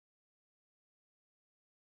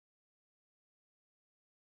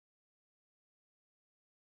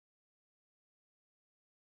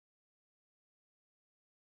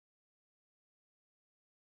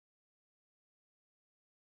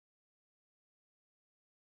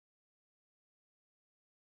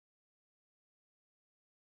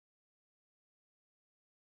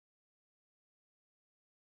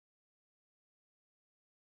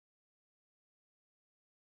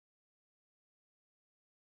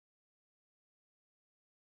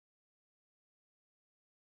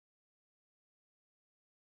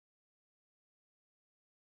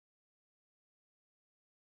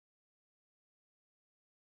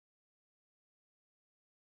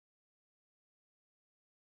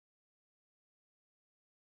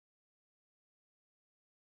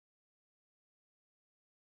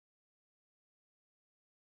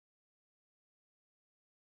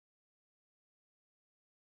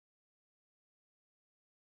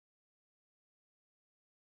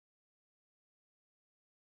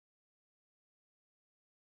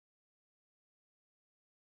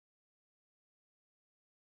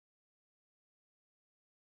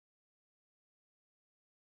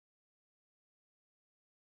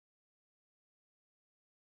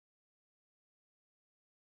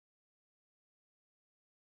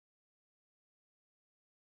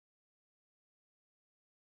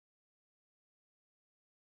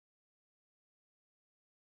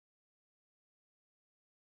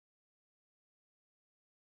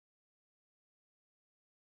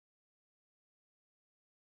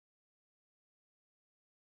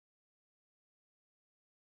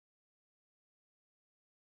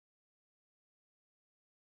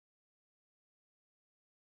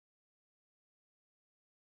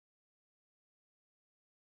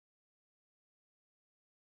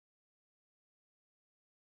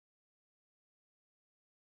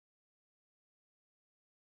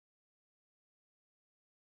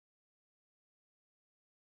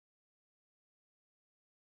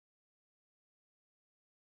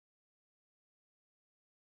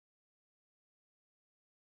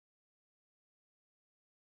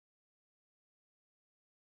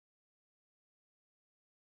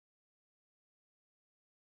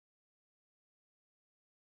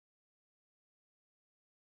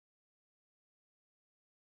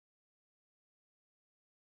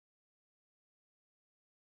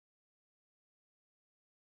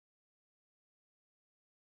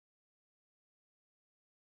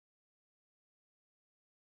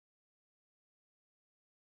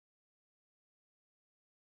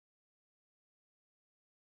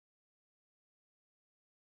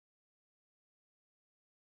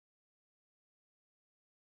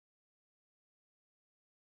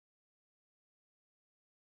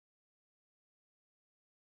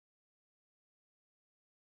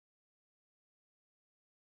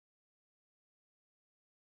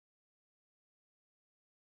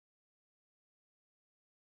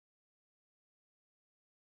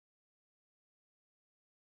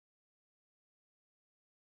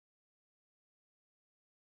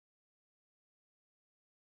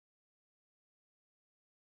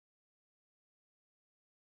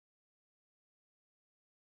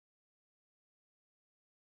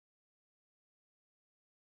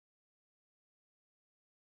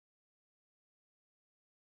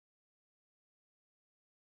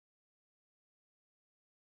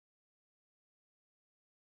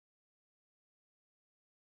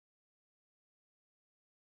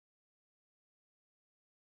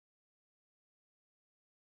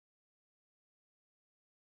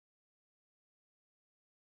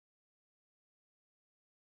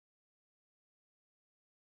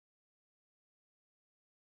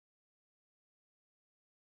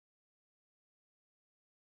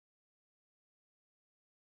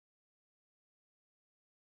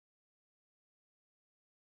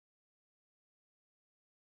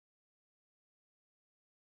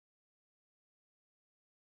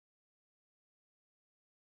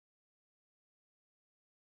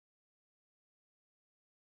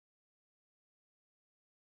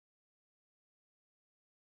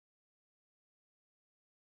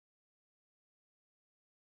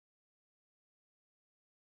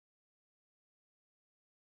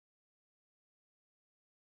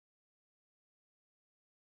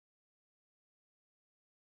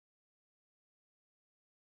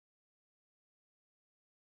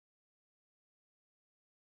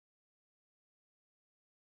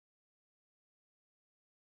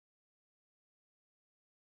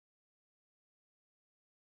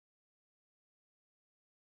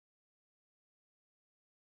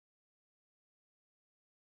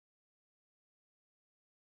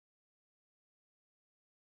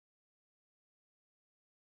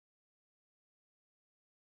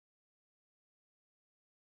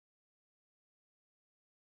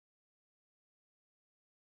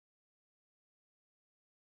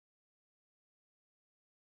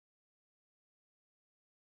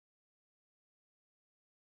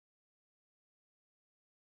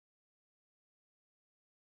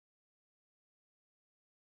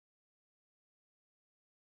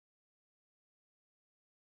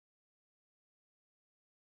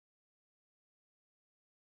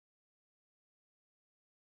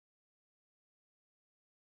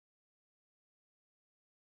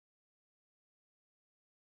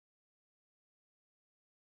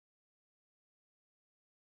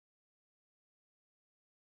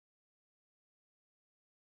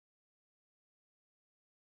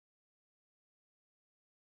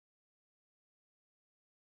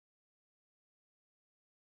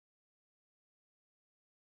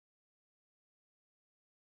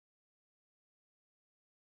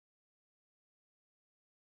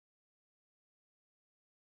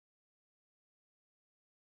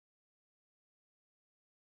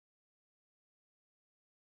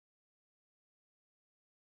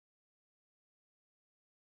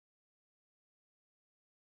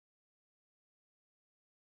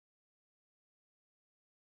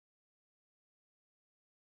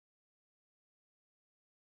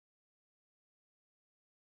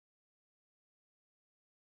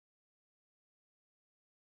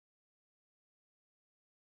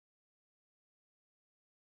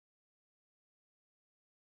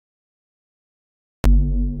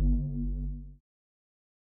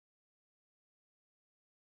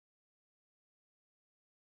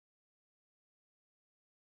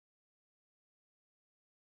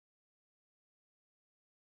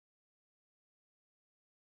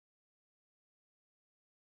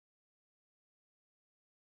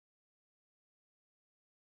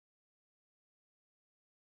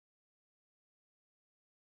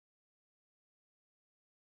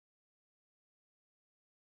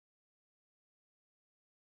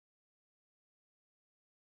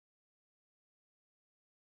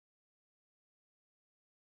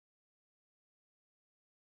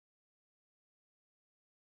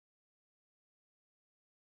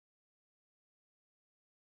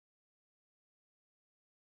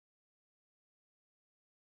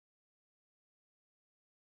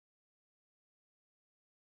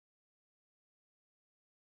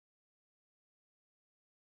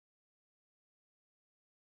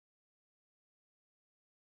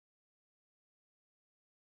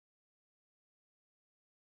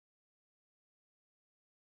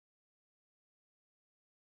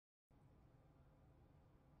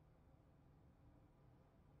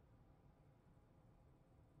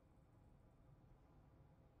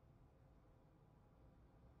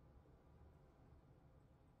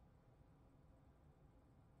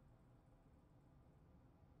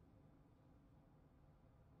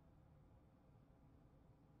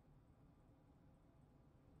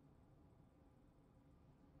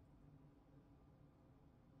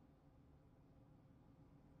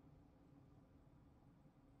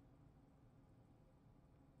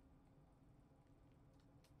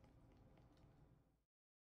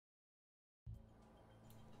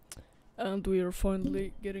And we are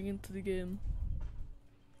finally getting into the game.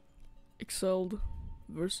 EXILED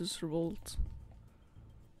versus REVOLT.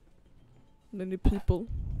 Many people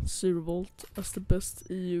see REVOLT as the best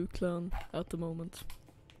EU clan at the moment.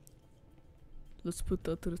 Let's put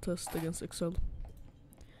that to the test against EXILED.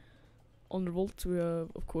 On REVOLT we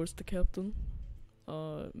have, of course, the captain,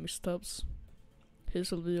 Mistabs,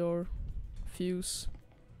 Hazel VR, Fuse,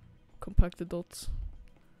 Compacted Dot,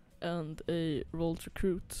 and a REVOLT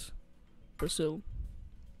recruit, Brazil.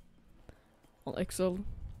 On EXILED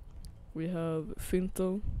we have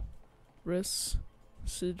Finto, Res,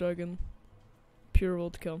 Sea Dragon, Pure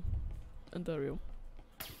Vodka, and Dario.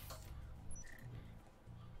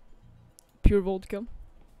 Pure Vodka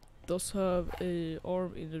does have a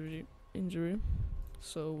arm injury,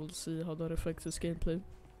 so we'll see how that affects his gameplay.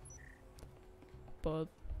 But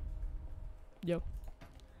yeah,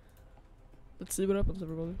 let's see what happens,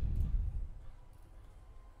 everybody.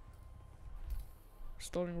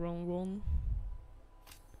 Starting round 1.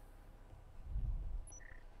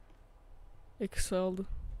 EXILED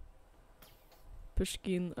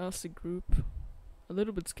Pushkin as a group, a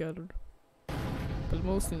little bit scattered, but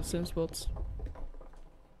mostly in the same spots.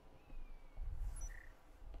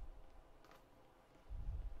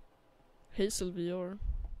 Hazel VR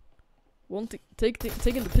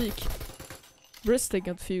taking the peak. Res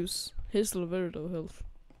taking at Fuse. Hazel very low health.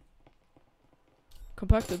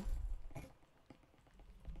 Compacted.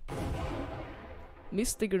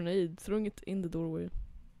 Missed the grenade, throwing it in the doorway.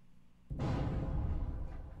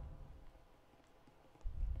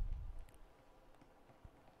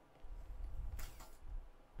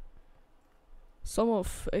 Some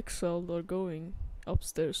of EXILED are going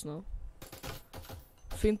upstairs now.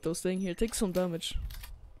 Finto staying here, take some damage.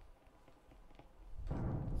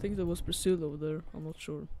 I think there was Brazil over there, I'm not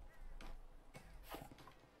sure.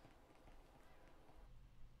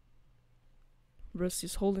 Res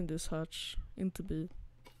is holding this hatch into B.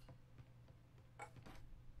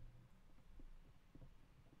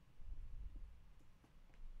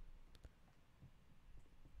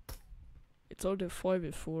 It's already a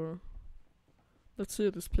 5v4. Let's see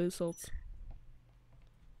how this plays out.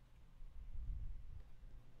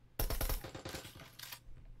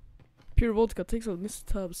 Pure Vodka takes out Mr.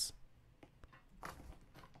 Tabs.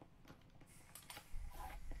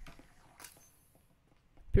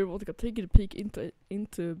 Pure Vodka taking a peek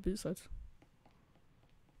into B side.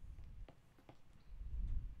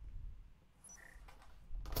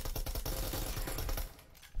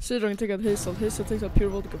 Sea Dragon take out Hazel. Hazel takes out Pure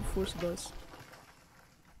Vodka before she dies.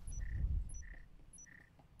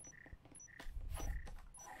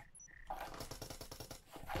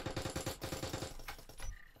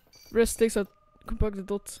 Res takes out Compacted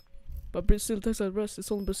Dot, but Brazil takes out Res. It's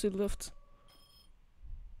only Brazil left.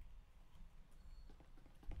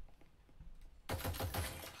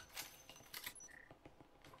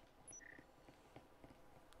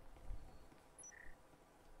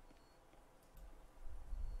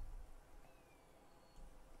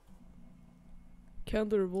 Can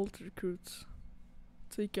the REVOLT recruits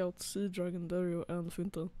take out Sea Dragon, Dario, and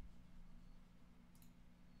Finto?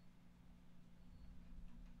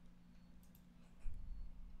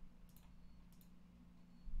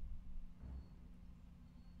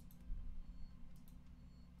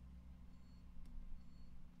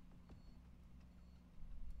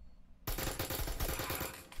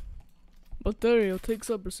 But Dario takes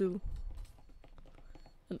up Brazil.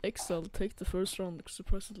 And EXILED take the first round,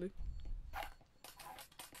 surprisingly.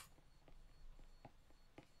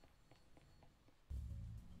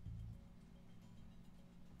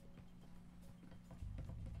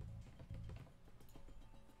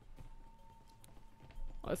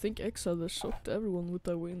 I think EXILED has shocked everyone with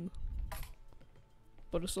that win.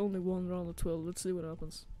 But it's only one round of 12, let's see what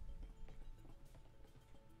happens.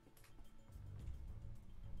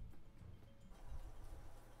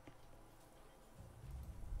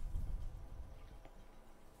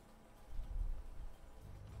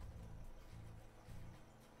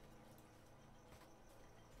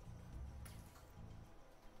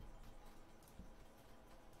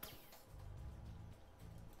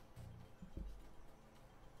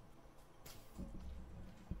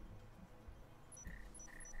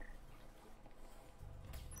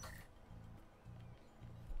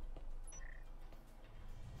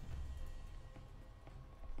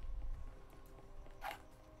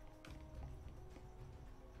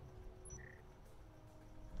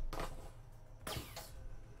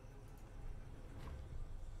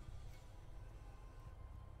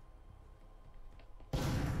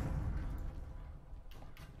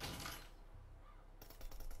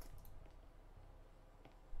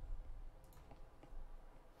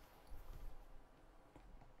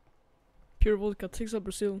 Pure vodka takes out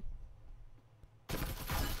Brazil.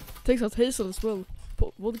 Takes out Hazel as well.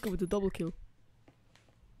 Vodka with a double kill.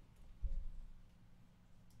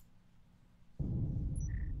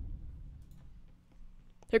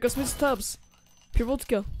 Here comes Mr. Tabs. Pure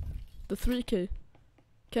vodka. The 3k.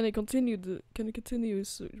 Can he continue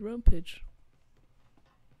his rampage?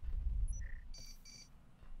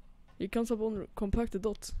 He comes up on compacted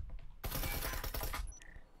dot.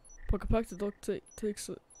 Compacted dot takes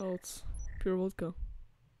out pure vodka.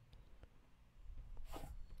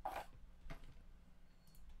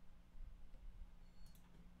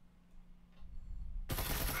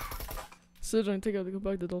 Sidran take out the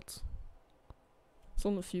compacted dot. It's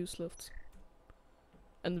only a fuse left.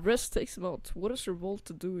 And the rest takes him out. What is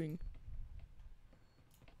Revolt doing?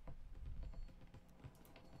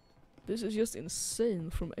 This is just insane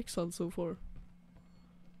from Exiled so far.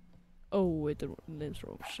 Oh wait, the name's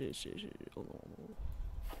wrong. Shit. Oh no.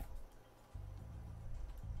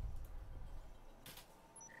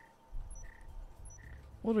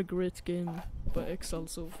 What a great game by Exiled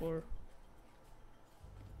so far.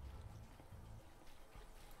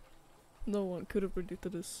 No one could have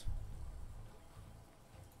predicted this.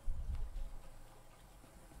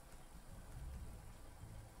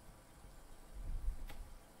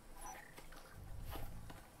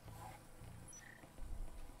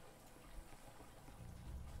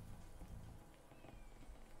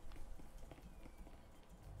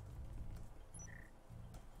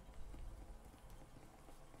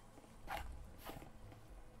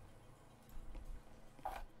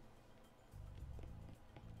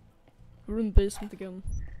 We're in basement again.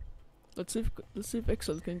 Let's see if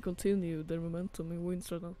Exiled can continue their momentum in wins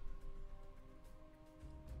right now.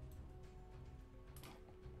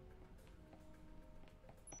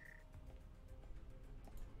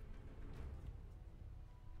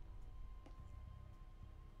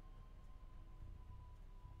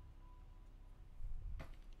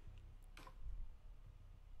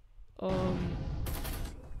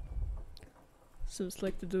 Seems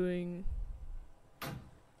like they're doing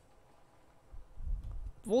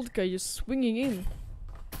Vodka just swinging in,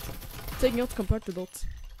 taking out compacted dot.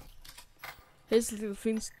 Hazel little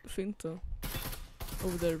finta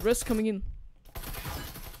over there. Rest coming in.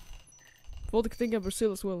 Vodka taking out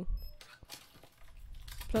Brazil as well.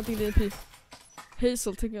 Planting the AP.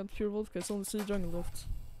 Hazel taking out pure vodka. It's on the C jungle left.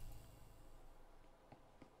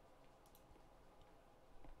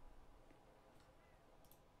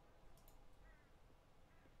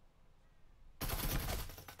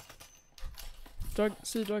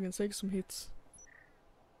 Sea Dragon takes some hits.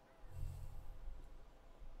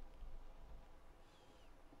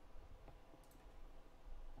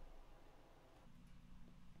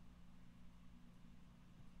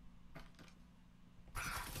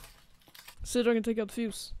 Sea Dragon take out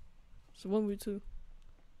Fuse. It's 1v2.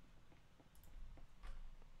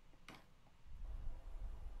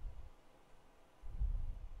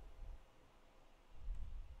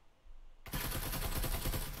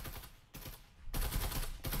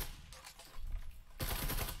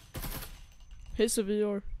 Here's a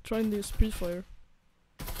VR, trying the spree fire.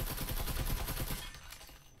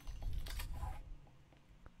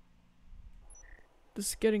 This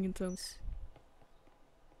is getting intense.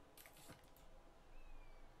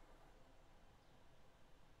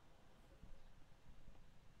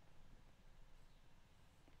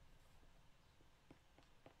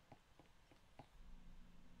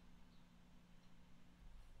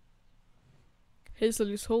 Hazel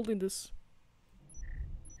is holding this.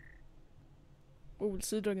 What will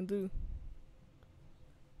Sea Dragon do?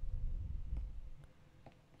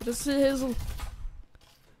 Let's see Hazel.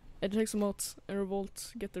 It takes them out and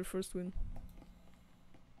Revolt get their first win.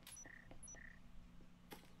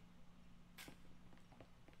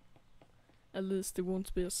 At least it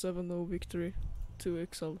won't be a 7-0 victory to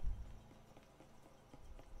EXILED.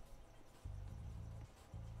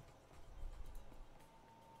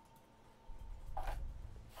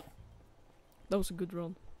 That was a good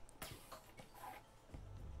run.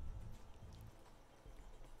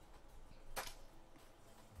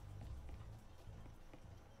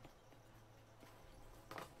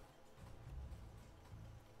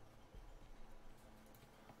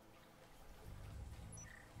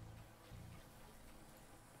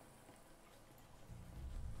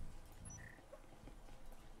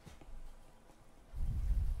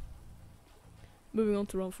 Moving on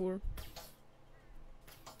to round 4.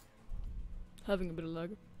 Having a bit of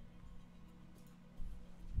lag.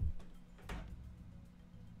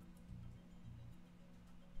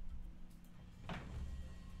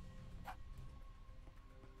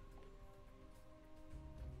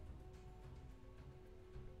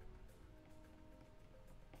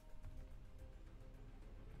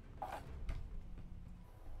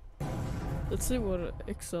 Let's see what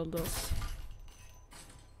EXILED does.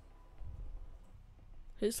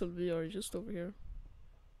 Hazel VR just over here.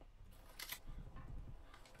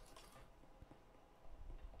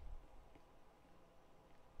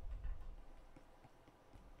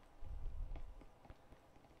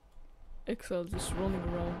 EXILED just running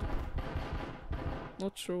around.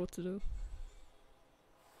 Not sure what to do.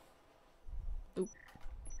 Oop.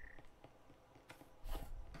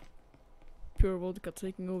 Pure vodka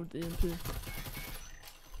taking over the EMP.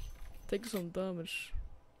 Taking some damage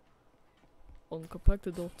on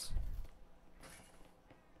compacted dots.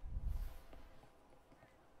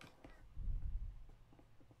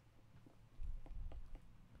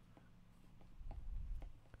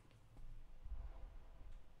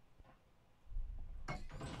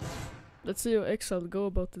 Let's see how EXILED go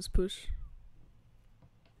about this push.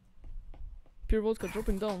 Pure vodka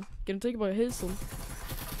dropping down, getting taken by Hazel.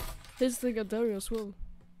 Hazel taking out Dario as well.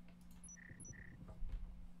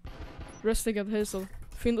 Rest taking out Hazel.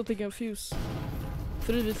 Findo taking out Fuse.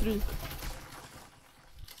 3v3.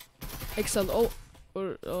 EXILED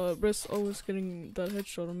Rest always getting that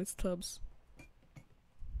headshot on its tabs.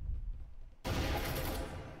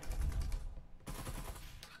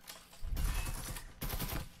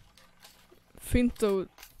 Finto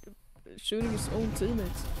shooting his own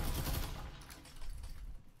teammates.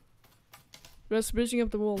 Rest breaching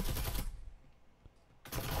up the wall.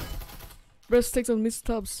 Rest takes on missed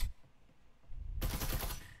tabs.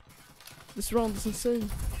 This round is insane.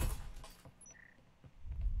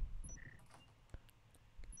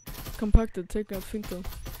 Compacted, taking out Finto.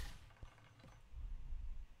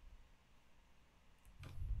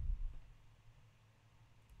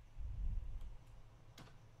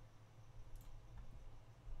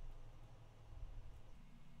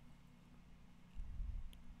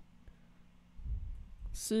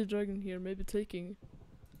 Sea Dragon here, maybe taking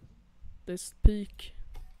this peak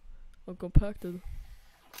on compacted.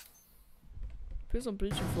 Put some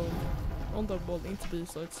breaching from on that ball into B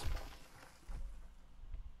sides.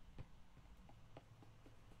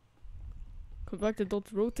 Compacted dot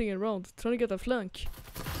rotating around, trying to get a flank.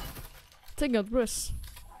 Taking out Bress.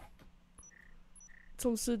 It's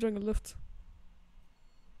on Sea Dragon left.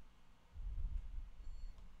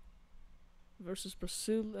 Versus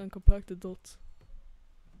Brazil and compacted dot.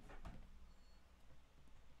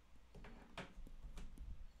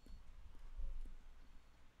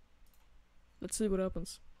 Let's see what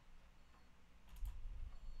happens.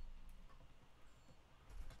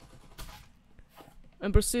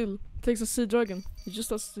 And Brazil takes a Sea Dragon. He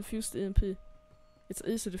just has to defuse the EMP. It's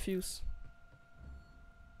easy to defuse.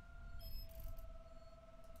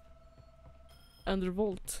 And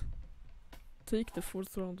Revolt take the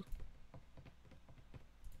 4th round.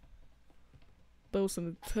 That was an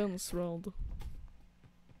intense round.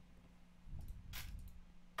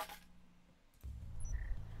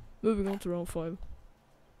 Moving on to round 5.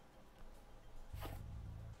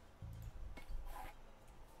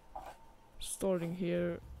 Starting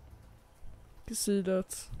here, you can see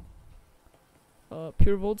that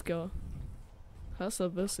Pure Vodka has a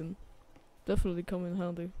Vessin. Definitely come in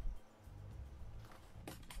handy.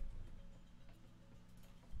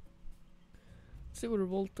 See what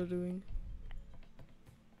Revolt are doing.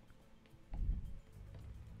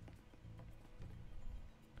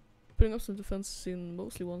 Putting up some defenses in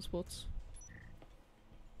mostly one spots.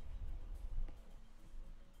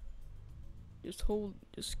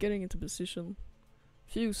 Just getting into position.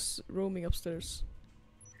 Fuse roaming upstairs.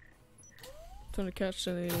 Trying to catch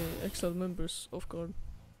any EXILED members off guard.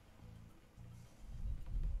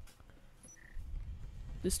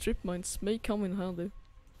 These strip mines may come in handy.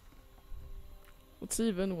 Let's see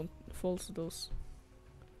if anyone falls to those.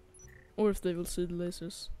 Or if they will see the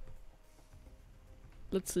lasers.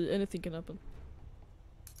 Let's see, anything can happen.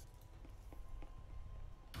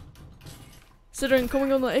 Sidran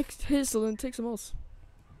coming on the Hazel and takes him out.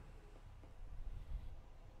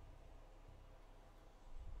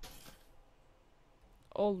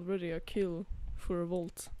 Already a kill for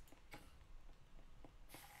Revolt.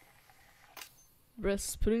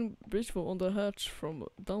 Bress putting Bridgefall on the hatch from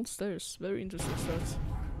downstairs. Very interesting start.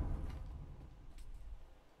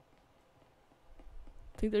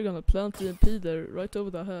 I think they're gonna plant EMP there, right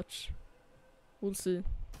over the hatch. We'll see.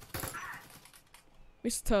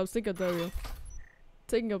 Mr. Tabs, take out Dario.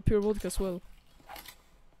 Taking out Pure Vodka as well.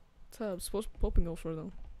 Tabs, what's popping off right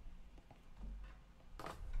now?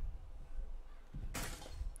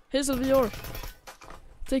 Hazel VR!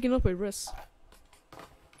 Taken up by Res.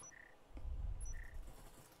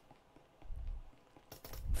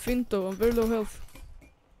 Finto on very low health.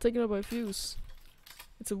 Taken up by Fuse.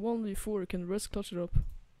 It's a 1v4, can Res clutch it up?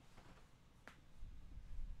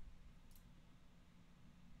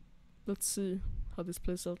 Let's see how this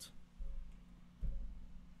plays out.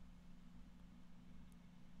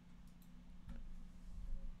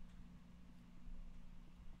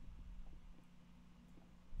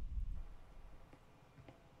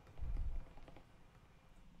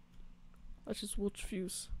 I just watch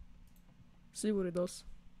Fuse. See what it does.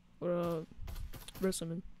 Or Res, I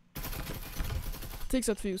mean. Takes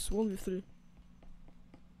out Fuse, 1v3.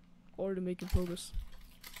 Already making progress.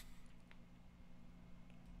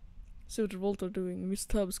 See what Revolt are doing. Miss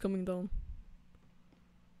Tab is coming down.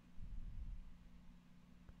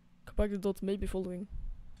 Come back to dot, maybe following.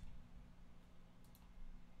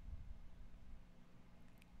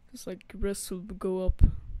 It's like Res will go up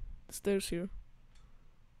the stairs here.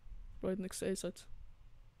 Right next to A site.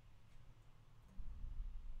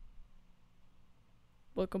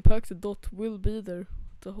 But compacted dot will be there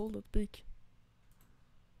to hold that peak.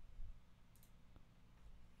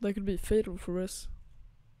 That could be fatal for Res.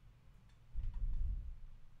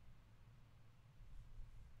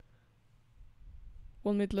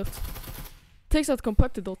 One minute left. Takes out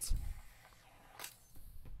compacted dot.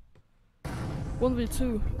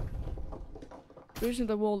 1v2. Breaching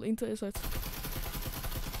the wall into A site.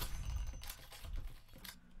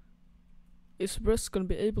 Is Res gonna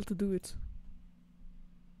be able to do it?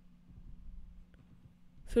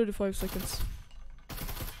 35 seconds.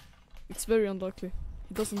 It's very unlikely.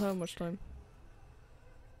 He doesn't have much time.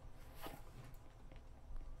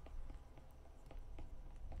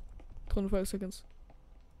 $25 seconds.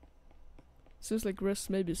 Seems like Res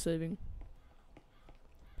may be saving.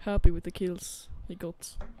 Happy with the kills he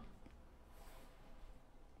got.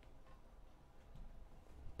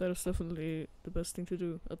 That is definitely the best thing to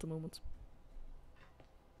do at the moment.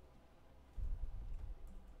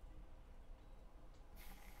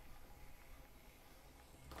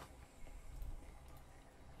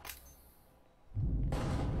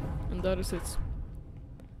 And that is it.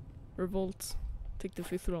 Revolt take the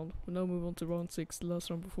 5th round. We now move on to round 6, the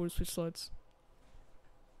last round before we switch sides.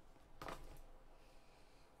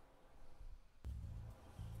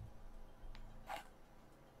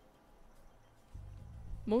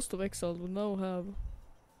 Most of EXILED will now have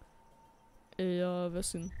a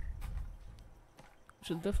Vesin, which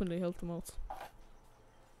will definitely help them out.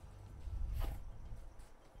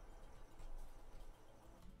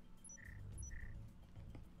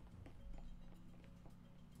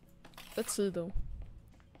 Let's see though.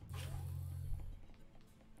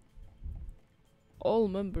 All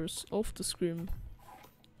members of the scrim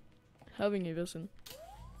having a Vesin.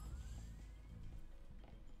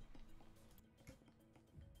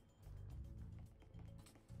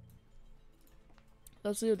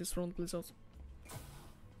 Let's see how this round plays out.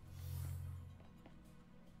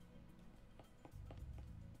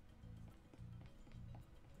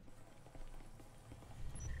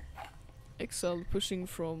 EXILED pushing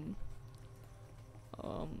from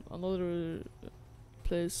another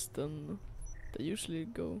place than they usually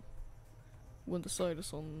go when the side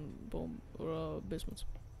is on bomb or basement.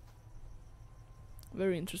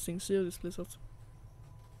 Very interesting. See how this plays out.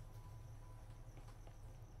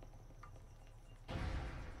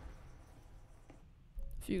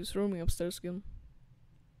 Fuse roaming upstairs again.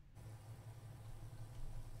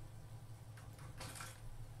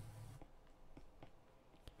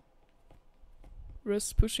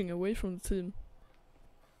 Res pushing away from the team.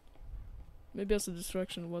 Maybe as a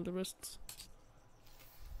distraction while the rest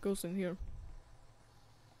goes in here.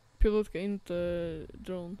 Pilotka in the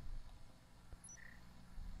drone.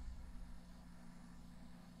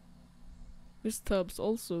 This tab's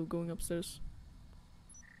also going upstairs.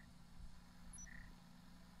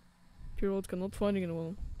 Pilotka not finding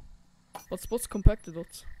anyone. But spots compacted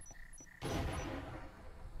dot.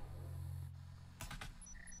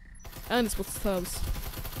 And it spots tabs.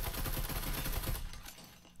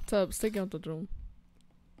 Tabs, take out the drone.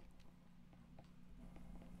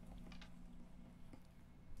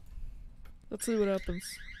 Let's see what happens.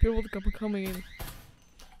 Pilotka coming in.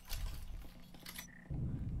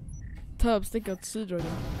 Tabs, take out Sea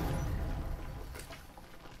Dragon.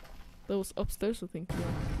 That was upstairs, I think. Yeah.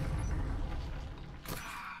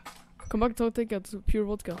 Come back to take out Pure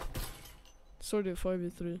Vodka. Sorry,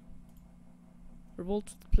 5v3.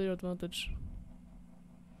 Revolt player advantage.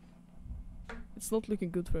 It's not looking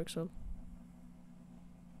good for EXILED.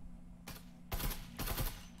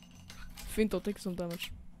 Finto takes some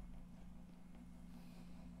damage.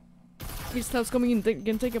 These tabs coming in,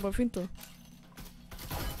 can take out by Finto.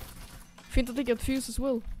 Finto take out Fuse as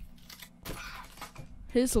well.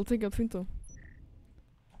 Hazel take out Finto.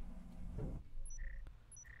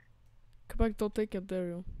 Kabak don't take out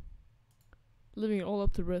Dario. Leaving it all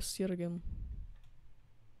up to Res yet again.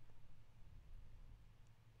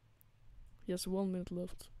 He has 1 minute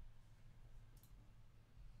left.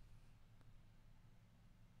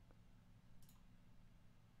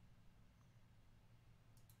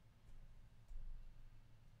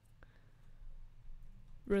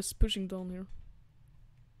 Res pushing down here.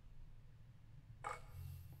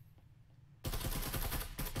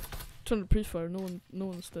 Trying to pre-fire, no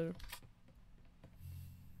one's there.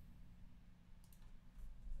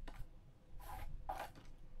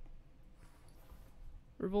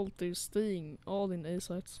 Revolt is staying all in A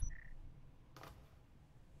sites.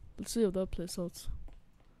 Let's see how that plays out.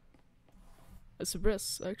 As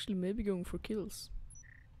Res actually maybe going for kills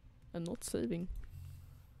and not saving.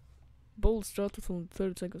 Bold strat with only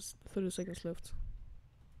 30 seconds left.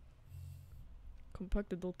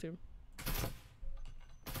 Compacted dot here.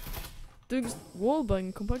 Doing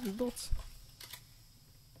wallbang, compacted dots.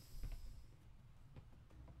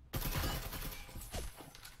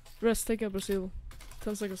 Rest, take out Brazil.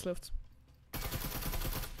 10 seconds left.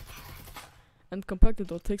 And compacted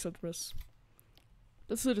dot takes out Res.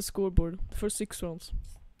 Let's see the scoreboard. The first 6 rounds.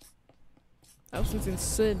 Absolutely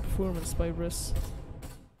insane performance by Res.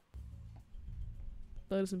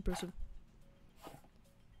 That is impressive.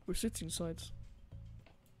 We're switching sides.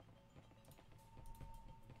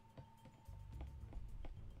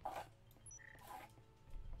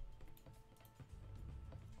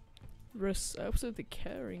 Res absolutely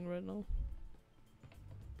carrying right now.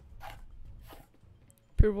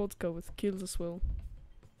 Pure vodka with kills as well.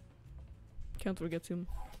 Can't forget him.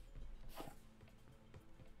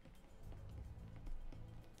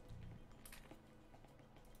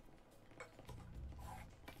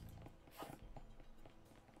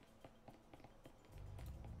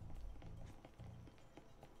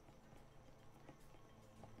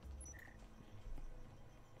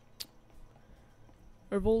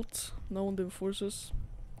 Revolt now on the forces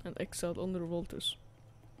and Exiled on the revolters.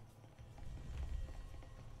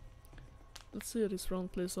 Let's see how this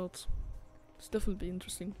round plays out. It's definitely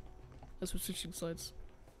interesting as we're switching sides.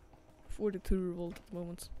 42 revolt at the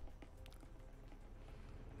moment.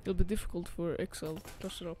 It'll be difficult for Exiled to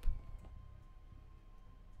clutch it up.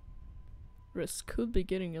 Res could be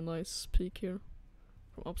getting a nice peek here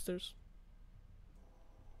from upstairs.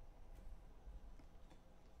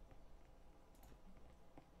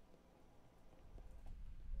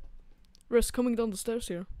 Res coming down the stairs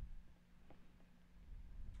here.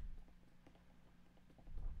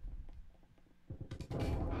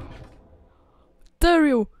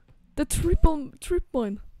 Dario! The trip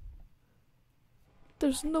mine!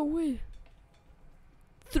 There's no way!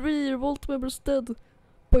 3 revolt members dead!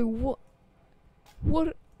 By what?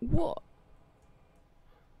 What?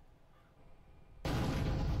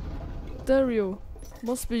 Dario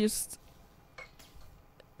must be just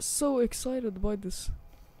so excited by this.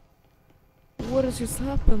 What has just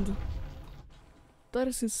happened? That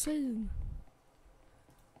is insane.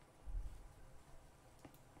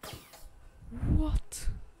 What?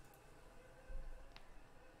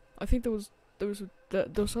 I think there had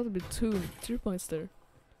to be 2 trip mines there,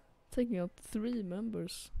 taking out 3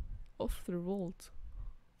 members of the revolt.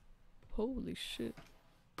 Holy shit!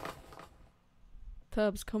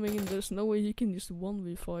 Tabs coming in. There's no way he can just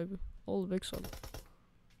 1v5 all of Exile.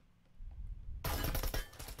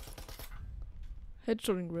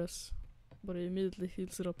 Headshotting Res, but he immediately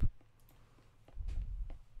heals it up.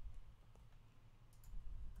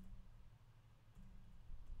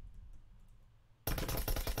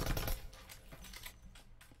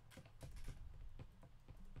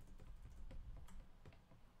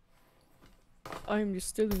 I'm just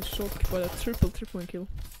still in shock by that triple kill.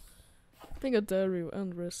 I think a Dario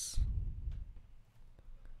and Res.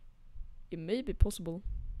 It may be possible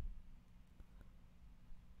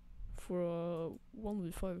for a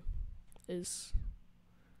 1v5 ace.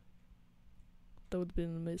 That would be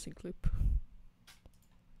an amazing clip.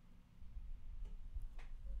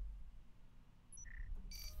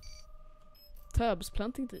 Tabs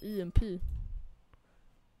planting the EMP,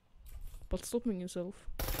 but stopping himself.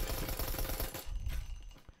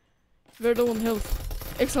 Very low on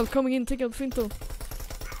health. Exile coming in, take out Finto.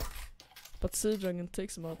 But Sea Dragon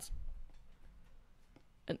takes him out.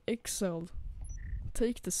 And Exile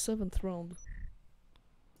take the 7th round.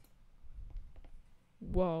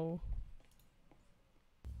 Wow.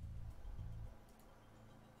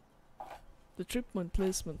 The trip mine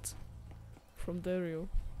placement from Dario.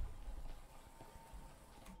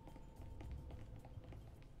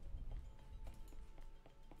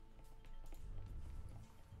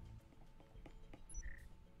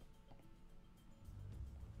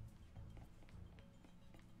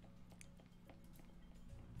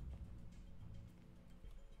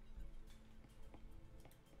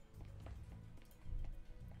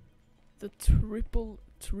 The triple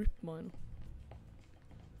trip mine.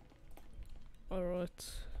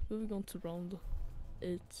 Alright, moving on to round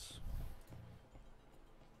 8.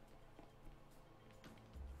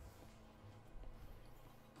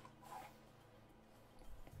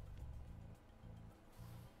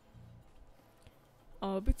 I'm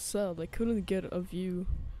a bit sad I couldn't get a view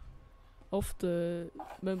of the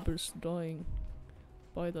members dying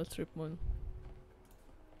by that trip mine.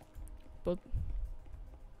 But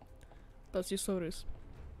that's just how it is.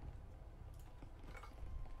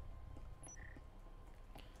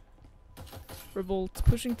 Revolt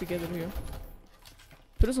pushing together here.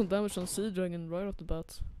 Putting some damage on Sea Dragon right off the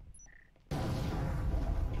bat.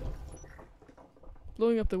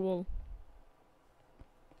 Blowing up the wall.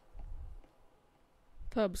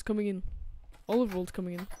 Tabs coming in. All of Revolt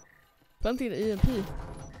coming in. Planting the EMP.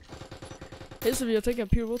 Hazel are taking a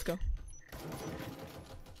pure vodka.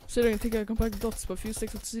 Sea Dragon taking a compact dots by a few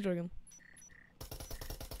stacks of Sea Dragon.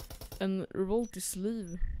 And Revolt is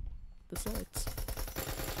leave the site.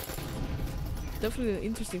 Definitely an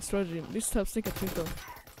interesting strategy. Mistabs take a Twinto.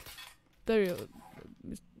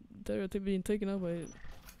 Dario being taken out by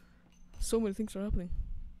so many things are happening.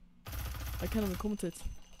 I can't even commentate.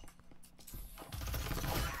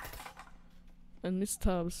 And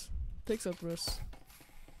Mistabs takes out Res.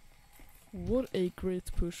 What a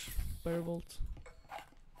great push by Revolt.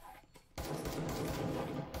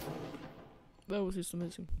 That was just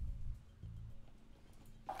amazing.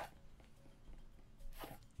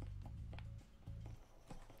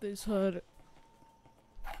 They've had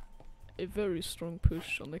a very strong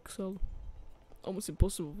push on EXILED. Almost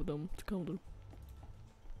impossible for them to counter.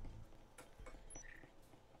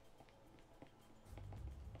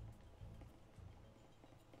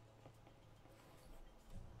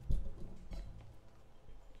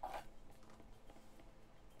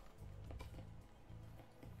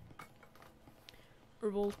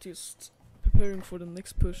 Revolt just preparing for the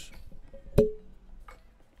next push.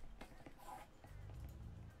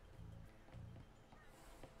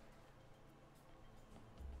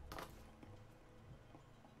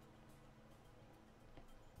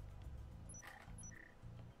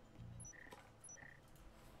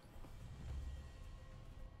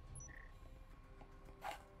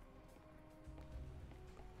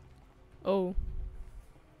 Oh,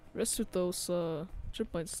 rest with those trip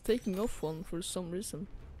mines taking off one for some reason.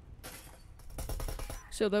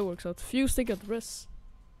 See how that works out. Fuse take at res.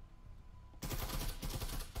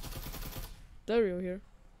 Dario here.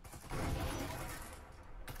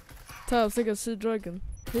 Tabs take a Sea Dragon.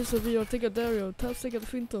 Here's a VR, take a Dario. Tabs take a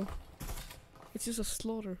Finto. It's just a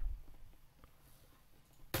slaughter.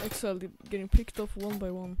 EXILED getting picked off one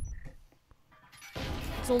by one.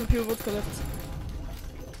 It's only pure vodka left.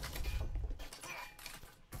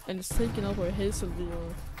 And it's taken out by Hazel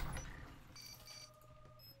VR.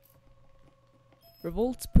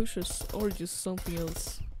 Revolt pushes are just something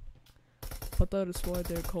else. But that is why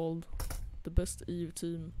they're called the best EU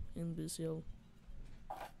team in BCL.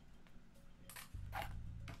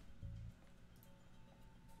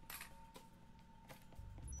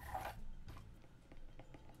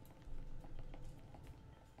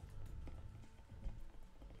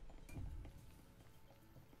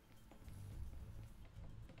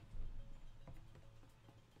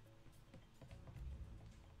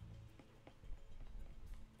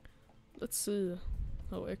 Let's see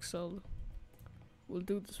how EXILED will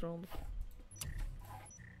do this round.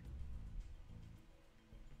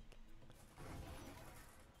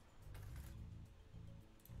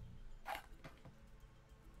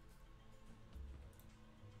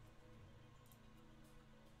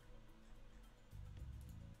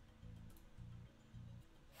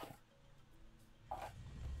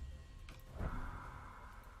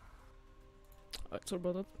 Alright, sorry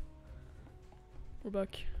about that. We're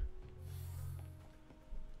back.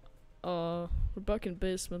 We're back in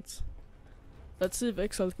basement. Let's see if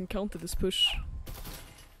EXILED can counter this push.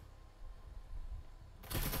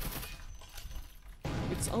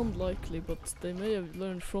 It's unlikely, but they may have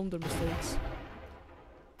learned from their mistakes.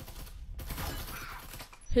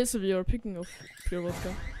 Hazel are picking off pure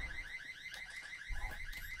vodka.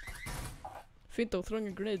 Finto throwing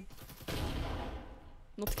a grenade.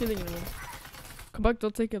 Not killing anyone. Come back,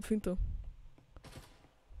 don't take out Finto.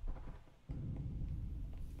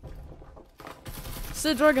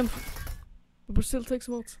 Sea Dragon! But still takes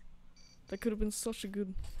him out. That could have been such a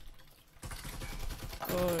good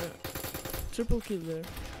triple kill there.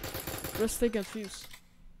 Rest take out Fuse.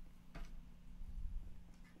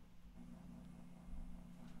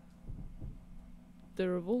 The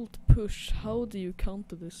Revolt push, how do you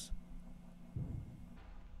counter this?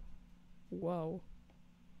 Wow.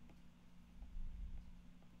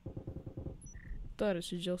 That is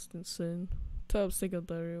just insane. Tabs take out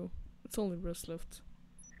Dario. It's only rest left.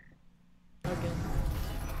 Again.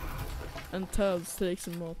 And Tabs takes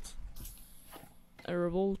him out. And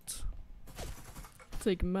Revolt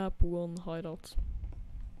take map 1 hideout.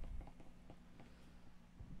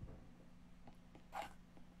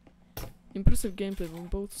 Impressive gameplay on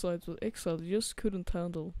both sides, but EXILED just couldn't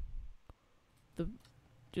handle the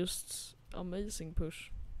just amazing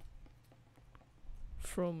push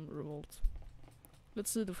from Revolt.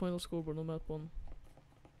 Let's see the final scoreboard on map 1.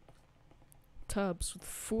 Tabs with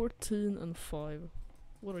 14 and 5.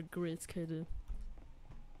 What a great KD.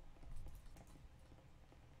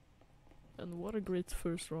 And what a great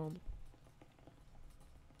first round.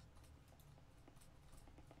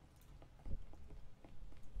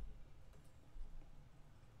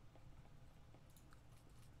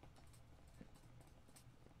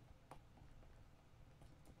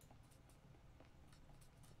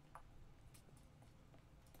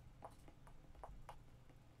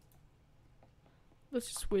 Let's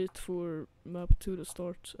just wait for map 2 to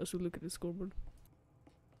start as we look at the scoreboard.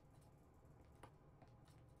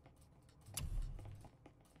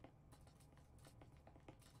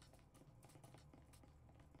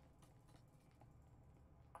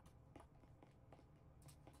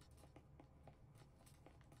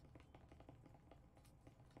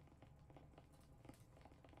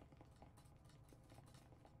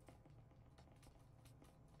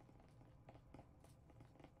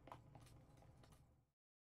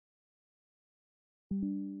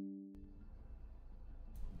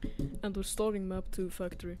 And we're starting map 2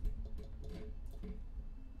 factory.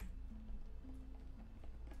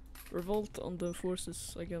 Revolt on the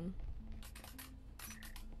forces again.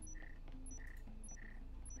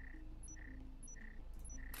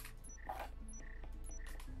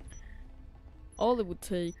 All it would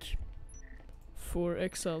take for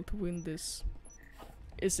EXILED to win this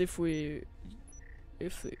is if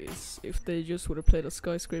they just would have played a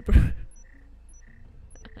skyscraper.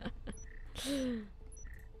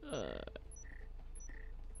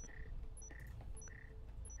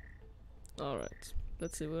 Alright,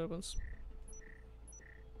 let's see what happens.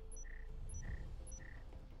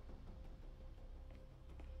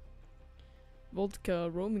 Vodka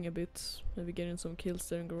roaming a bit, maybe getting some kills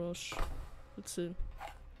there in garage. Let's see.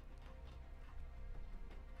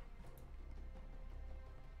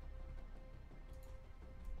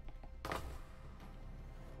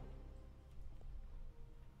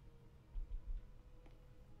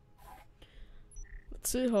 Let's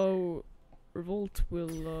see how Revolt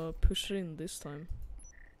will push in this time.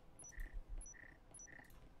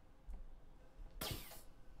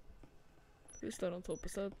 Is that on top?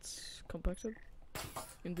 Is that compacted?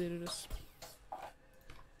 Indeed it is.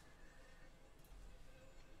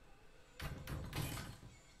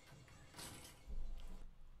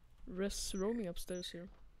 Res roaming upstairs here.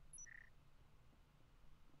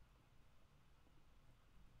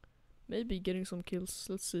 Maybe getting some kills,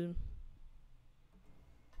 let's see.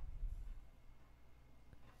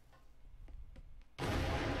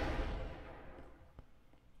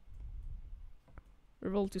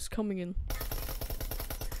 Revolt is coming in.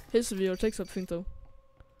 His VR takes out Finto.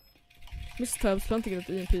 Mr. Tabs planting at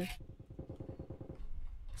EMP.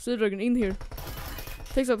 Sea Dragon in here.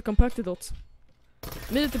 Takes out the compacted dot.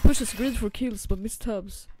 Immediately pushes greed for kills, but Mr.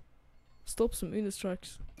 Tabs stops him in his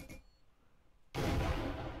tracks.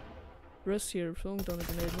 Res here, throwing down a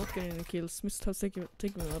grenade, not getting any kills. Mr. Tabs taking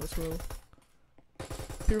him out as well.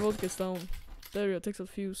 Pure Revolt gets down. Dario takes out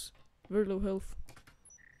Fuse. Very low health.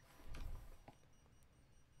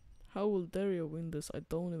 How will Dario win this? I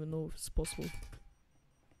don't even know if it's possible.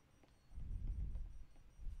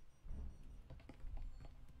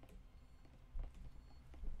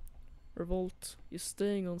 Revolt is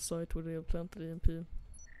staying on site where they have planted EMP.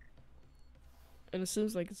 And it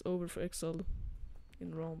seems like it's over for EXILED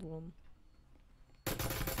in round 1.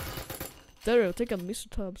 Dario take out Mr.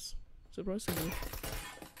 Tabs, surprisingly.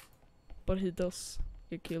 But he does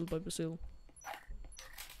get killed by Brazil.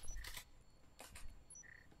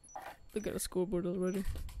 Look at the scoreboard already.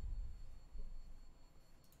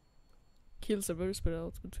 Kills are very spread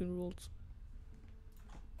out between Revolts.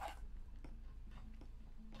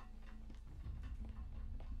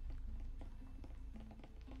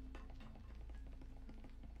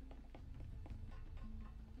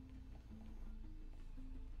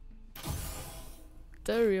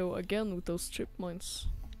 Dario again with those trip mines.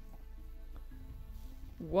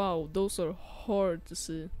 Wow, those are hard to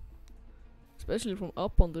see. Especially from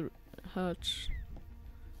up on the hatch.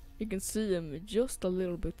 You can see them just a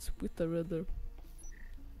little bit with the radar.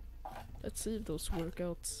 Let's see if those work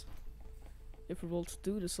out. If Revolt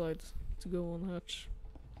do decide to go on hatch.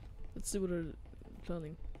 Let's see what they're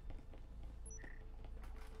planning.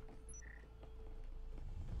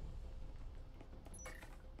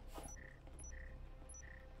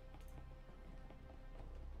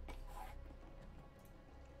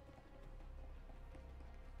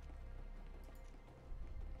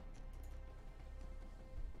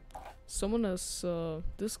 Someone has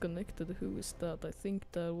disconnected. Who is that? I think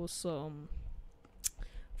that was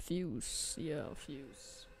Fuse. Yeah,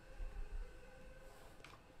 Fuse.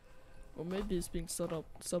 Or maybe it's being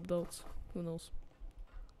subbed out. Who knows?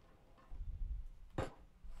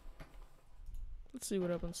 Let's see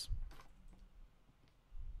what happens.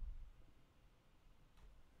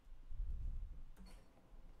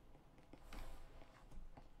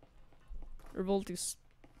 Revolt is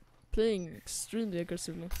playing extremely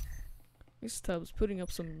aggressively. This tab's putting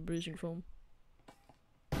up some breaching foam.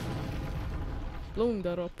 Blowing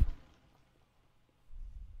that up.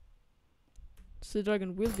 Sea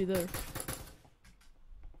Dragon will be there.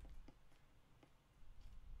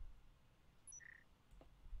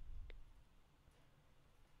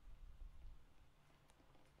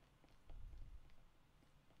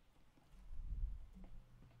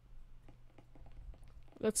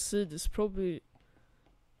 Let's see, there's probably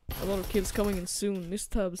a lot of kills coming in soon.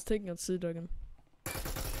 Mistab is taking out Sea Dragon.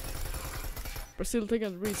 Brazil taking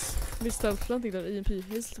out Reese. Mistab planting that EMP.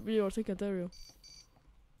 His VR taking out Dario.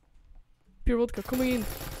 Pure Vodka coming in.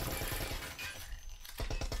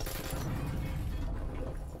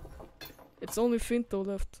 It's only Finto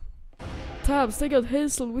left. Tabs take out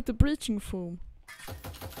Hazel with the breaching foam.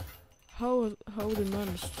 How would they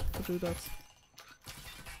manage to do that?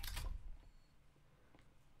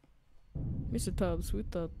 Mr. Tabs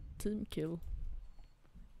with that team kill.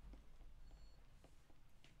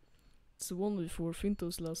 It's the 1v4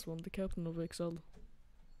 Finto's last one, the captain of EXILED.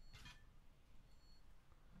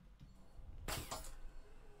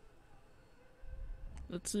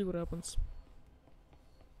 Let's see what happens.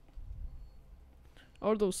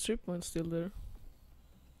 Are those trip mines still there?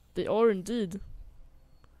 They are indeed.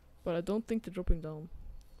 But I don't think they're dropping down.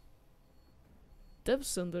 Dev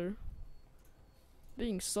Sender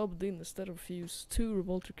being subbed in instead of Fuse. 2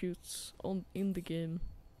 Revolt recruits in the game.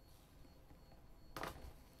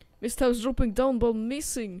 Mistab's dropping down but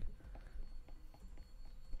missing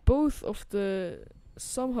both of the...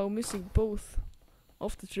 somehow missing both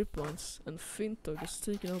of the trip lines, and Finto gets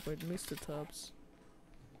taken out by Mr. Tabs.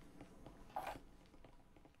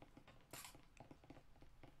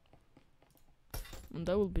 And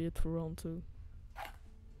that will be it for round 2.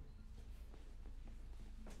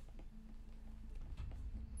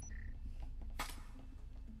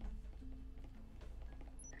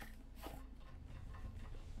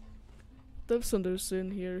 Devsunder's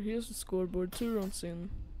in here. Here's the scoreboard. 2 rounds in.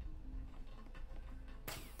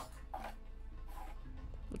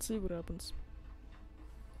 Let's see what happens.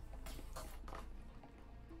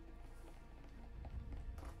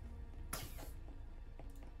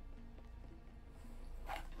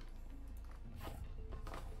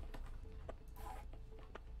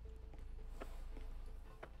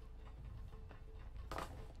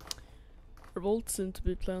 Revolt seem to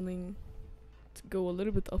be planning to go a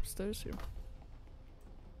little bit upstairs here.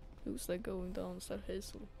 Who's that going down? Is that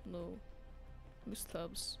Hazel? No. Miss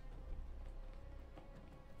Tabs.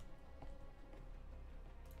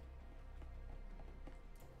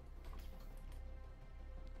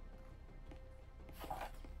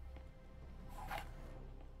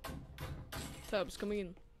 Tabs coming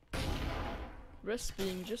in. Res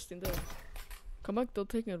being just in there. Come back though,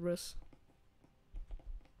 taking a res.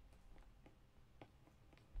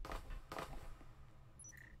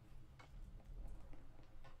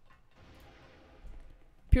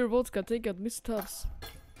 Pure Vodka take out Miss Tabs.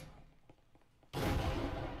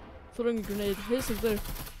 Throwing a grenade. Hazel there.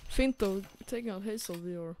 Finto taking out Hazel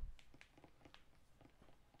VR.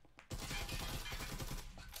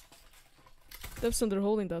 Devsunder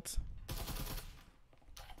holding that.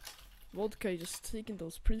 Vodka just taking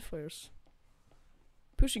those pre-fires.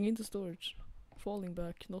 Pushing into storage. Falling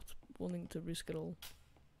back, not wanting to risk at all.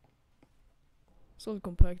 So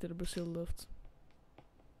compacted, Brazil left.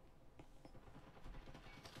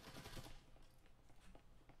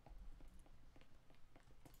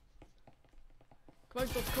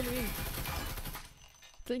 Quagdot's coming in.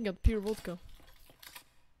 Taking out Pure Vodka.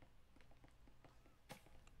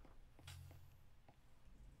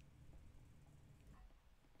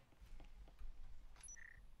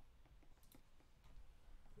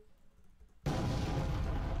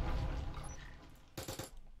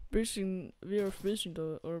 Breaching, we are breaching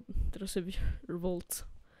the, or did I say Revolt?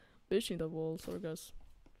 Breaching the wall, sorry guys.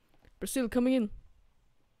 Brazil coming in.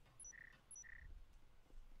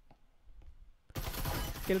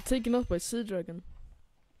 Get it taken out by Sea Dragon.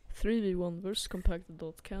 3v1 versus Compacted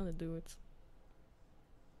Dot. Can it do it?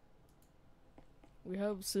 We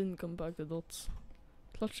have seen Compacted Dots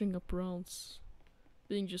clutching up rounds,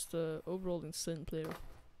 being just a overall insane player.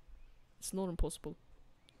 It's not impossible.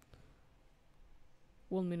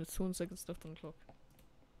 1 minute, 20 seconds left on the clock.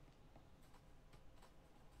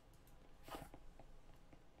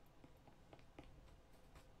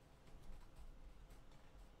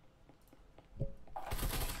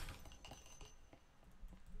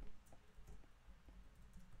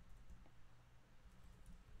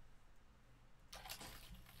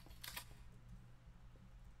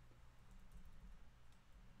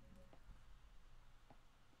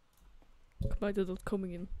 Compacted Dot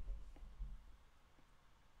coming in.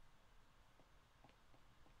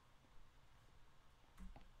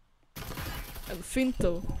 And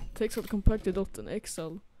Finto takes out Compacted Dot and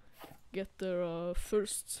Exile get their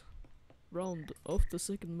first round of the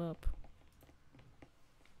second map.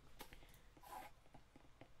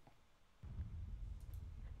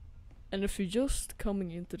 And if you're just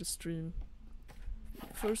coming into the stream,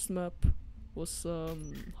 first map was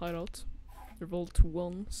Hideout. Revolt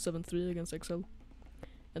won 7-3 against Exile.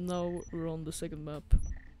 And now we're on the second map.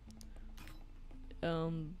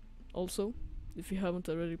 Also, if you haven't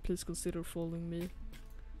already, please consider following me,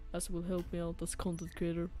 as it will help me out as a content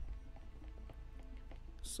creator.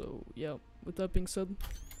 So yeah, with that being said,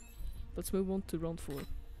 let's move on to round 4.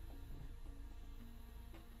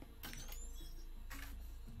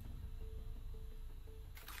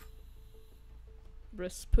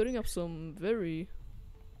 Bress putting up some very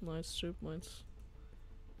nice strip mines.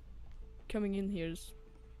 Coming in here is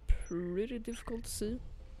pretty difficult to see,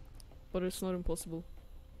 but it's not impossible.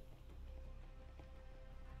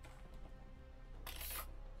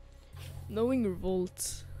 Knowing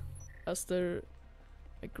Revolt as their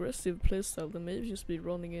aggressive playstyle, they may just be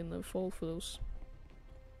running in and fall for those.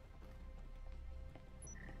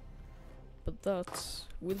 But that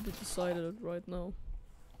will be decided right now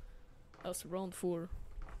as round 4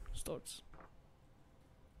 starts.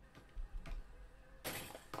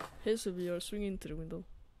 Hazy VR swinging into the window.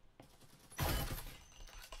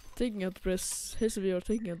 Taking out Bress, Hazy VR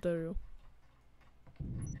taking out Dario.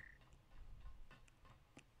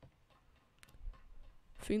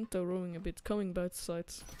 Finto rowing a bit, coming back to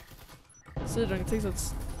sight. Sea Dragon takes out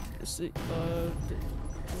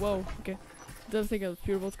wow, okay. Then take out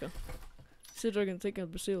Pure Vodka. Sea Dragon taking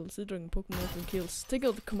out Brazil, Sea Dragon Pokemon out and kills. Take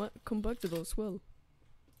out the Compacted as well.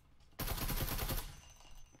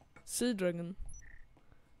 Sea Dragon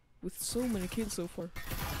with so many kills so far.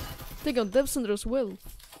 Take out Devcenter as well.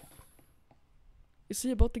 Is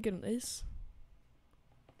he about to get an ace?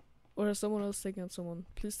 Or has someone else taken out someone?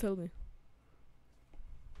 Please tell me.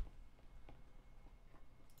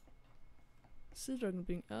 Sea Dragon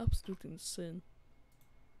being absolutely insane.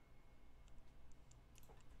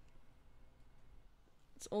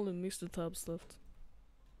 It's only Mr. Tabs left.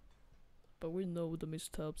 But we know the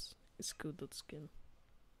Mr. Tabs is good at skin.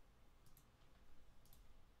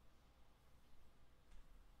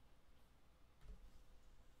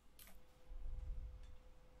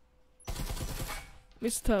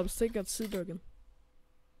 Mr. Tabs, take out Sea Dragon.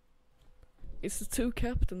 It's the two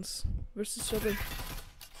captains versus each other.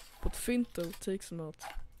 But Finto takes him out.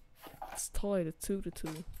 It's tied at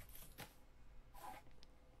 2-2.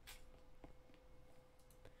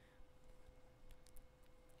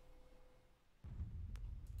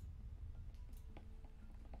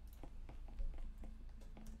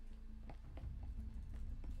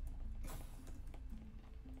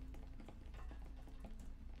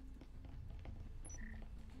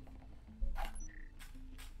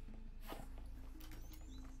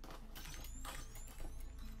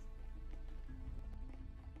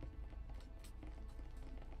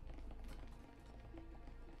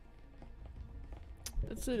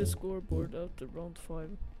 Let's see the scoreboard after round 5.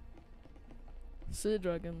 Sea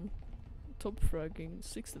Dragon top fragging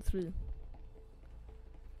 6-3.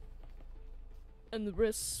 And the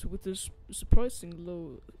rest with this surprising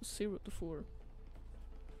low 0-4.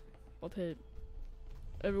 But hey,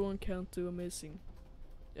 everyone can't do amazing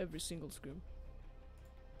every single scrim.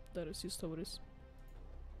 That is just how it is.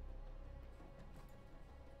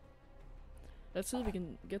 Let's see if we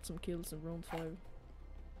can get some kills in round 5.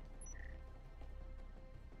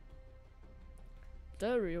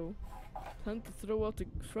 Dario had to throw out the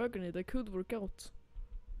frag grenade. That could work out,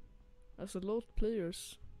 as a lot of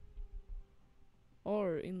players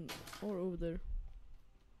are over there.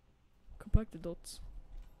 Compacted Dots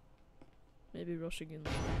maybe rushing in.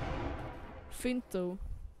 Finto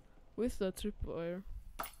with that tripwire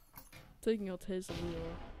taking out Hazel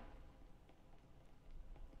VR.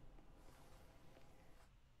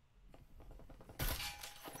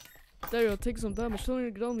 There you go, take some damage.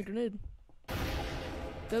 Throwing down the grenade.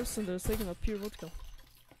 Devcenter is taking out pure vodka.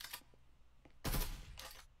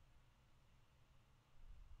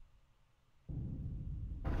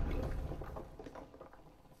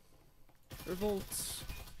 Revolts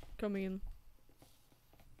coming in.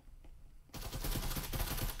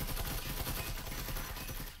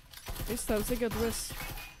 Mistabs, take out res.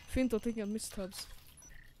 Finto taking out mistabs.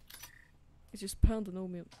 It's just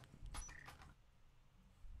pandemonium.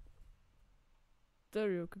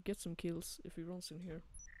 Dario could get some kills if he runs in here.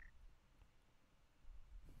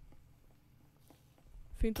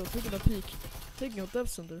 Finto taking a peek. Taking out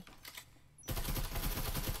Devcenter.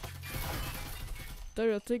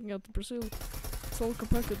 Dario taking out Brazil. It's all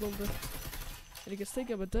compacted all that. And he gets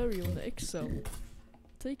taken by Dario in the EXILED.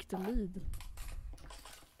 Take the lead.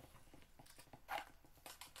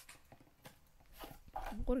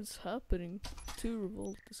 What is happening to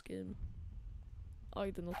Revolt this game?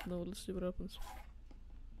 I do not know. Let's see what happens.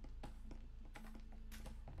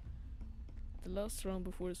 The last round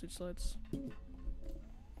before the switch sides.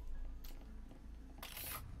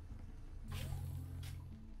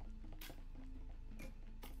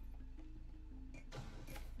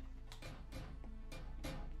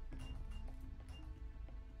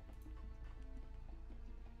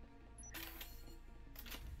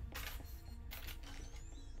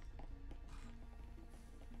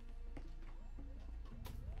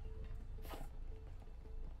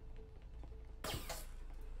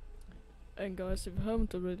 And guys, if you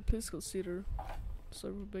haven't already, please consider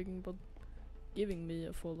server begging but giving me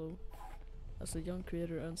a follow as a young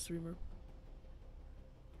creator and streamer.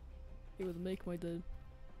 It would make my day.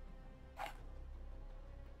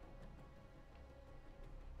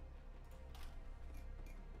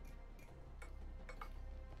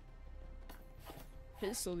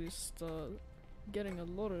 Hazel is getting a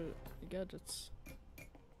lot of gadgets.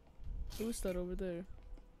 Who is that over there?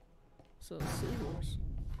 So, Seahorse.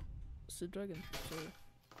 Sea Dragon, sorry.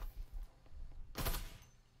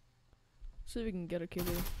 See if we can get a kill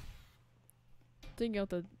here. Take out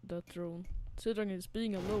that drone. Sea Dragon is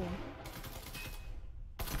being alone.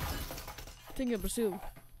 Take out Brazil.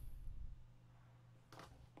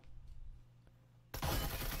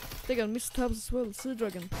 Take out Miss Tabs as well. Sea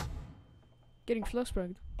Dragon getting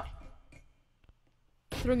flashbanged.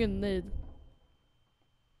 Throwing a nade.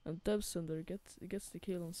 And Devcenter gets the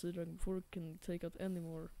kill on Sea Dragon before it can take out any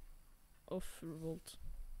more of Revolt.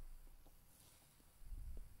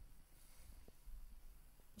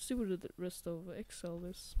 Let's see where the rest of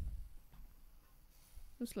EXILED is.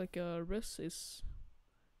 Looks like res is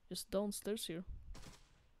just downstairs here.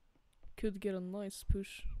 Could get a nice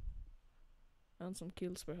push and some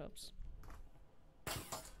kills perhaps.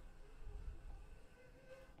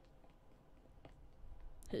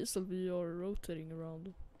 Hazel, we are rotating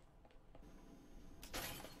around.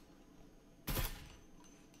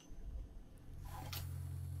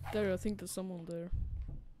 There, I think there's someone there,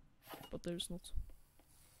 but there's not.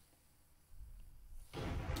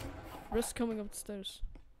 Rest coming up the stairs.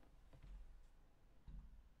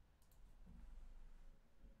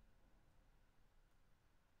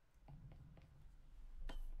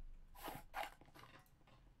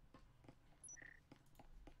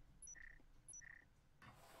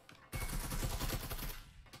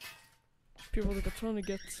 People that are trying to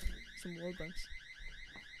get some wall banks.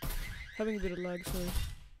 Having a bit of lag, sorry.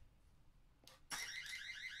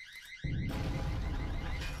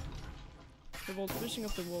 Revolt pushing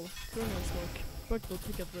up the wall, throwing on smoke. Back will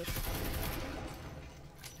pick up red.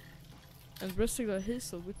 And resting the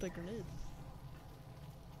Hazel with the grenade.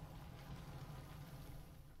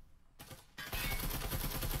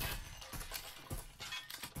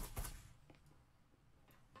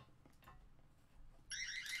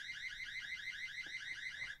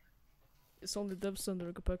 It's only Devcenter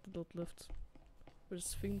and compacted dot left.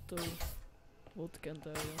 Where's Finto, Vodka and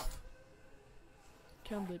Dario?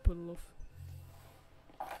 Can they pull it off?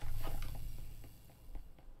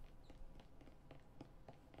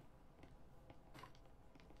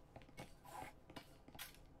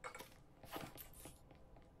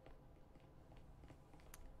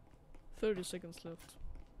 "30 seconds left.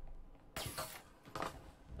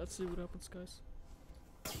 Let's see what happens, guys.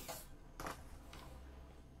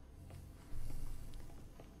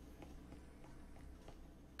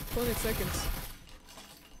 "20 seconds.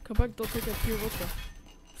 Come back, don't take a pure vodka.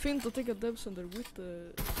 Finn, don't take a Devcenter with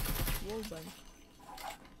the wall bang.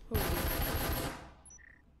 Holy.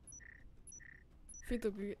 Finn,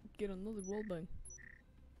 don't get another wall bang.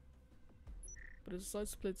 But it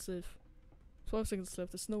decides to play it safe. 12 seconds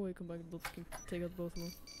left, there's no way come back and Dot can take out both of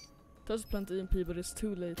them. Does plant EMP, but it's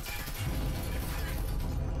too late.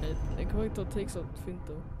 En character takes out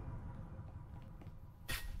Finto.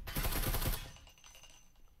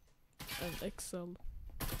 And EXILED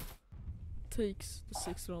takes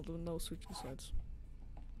the 6th round of now switching sides.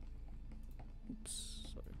 Oops,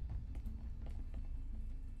 sorry.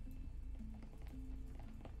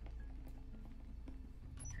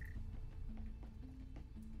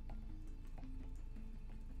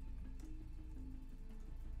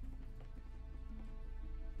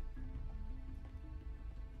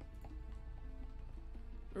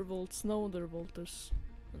 Revolts now on the revolters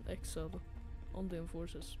and EXILED on the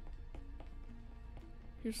enforcers.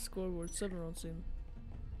 Here's the scoreboard, 7 rounds in.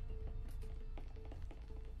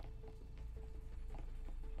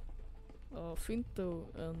 Finto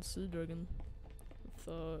and Sea Dragon with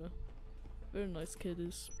very nice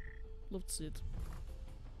KDs. Love to see it.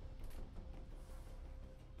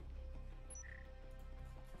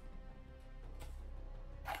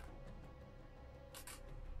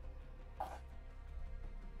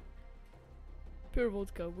 Pure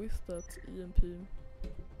vodka with that EMP.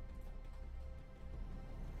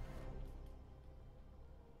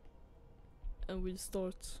 And we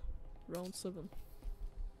start round 7.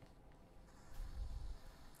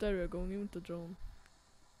 There we are going into drone.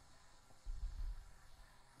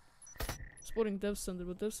 Spotting Dev Center,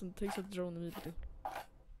 but Dev Center takes out the drone immediately.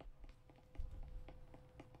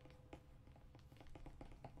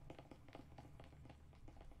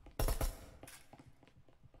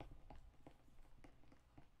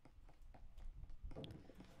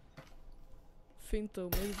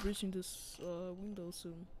 Finto maybe breaching this window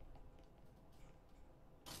soon.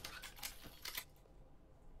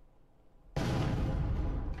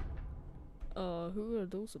 Who are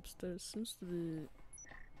those upstairs? Seems to be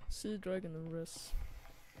Sea Dragon and Res.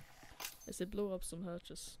 As they blow up some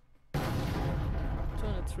hatches.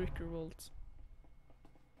 Trying to trick Revolt.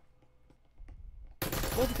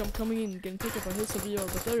 Vodka coming in, getting picked up by his VR,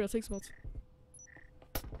 but Daria takes him out.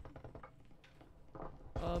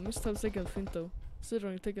 Mistabs taken Finto. Sea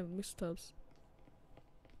Dragon taken mistabs.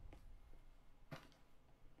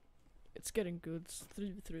 It's getting good, it's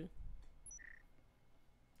 3v3.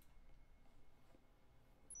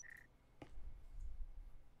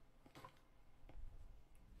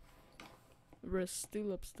 Res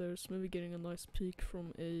still upstairs, maybe getting a nice peek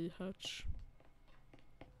from a hatch.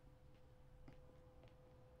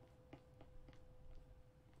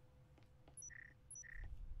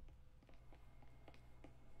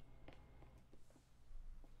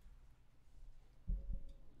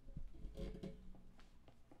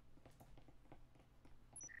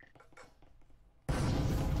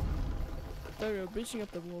 There we are, breaching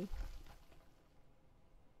up the wall.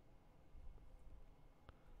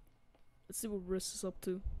 Let's see what Res is up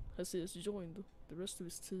to, as he has joined the rest of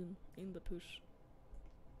his team in the push.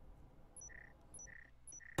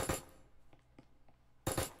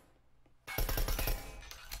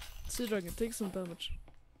 Sea Dragon takes some damage.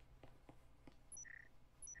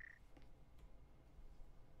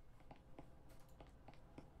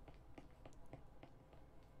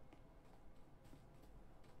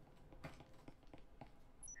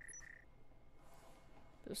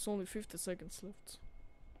 There's only 50 seconds left.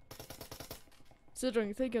 Sea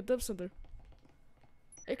Dragon taking a Dev Center.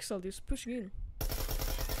 EXILED is pushing in.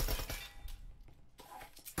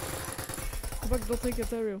 Come back, don't take it,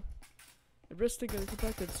 Dario. Res taking it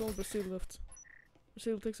back, it's all Brazil left.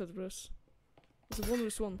 Brazil takes out Res. It's a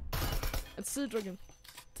 1v1. And Sea Dragon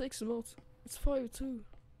takes him out. It's 5-2.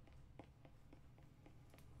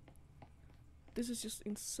 This is just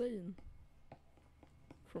insane.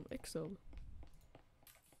 From EXILED.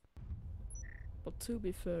 But to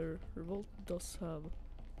be fair, Revolt does have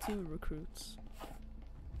 2 recruits.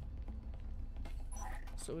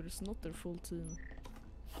 So it is not their full team.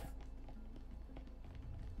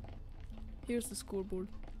 Here's the scoreboard.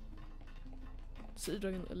 Sea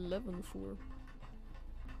Dragon 11-4.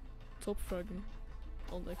 Top fragging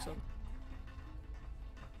on EXILED.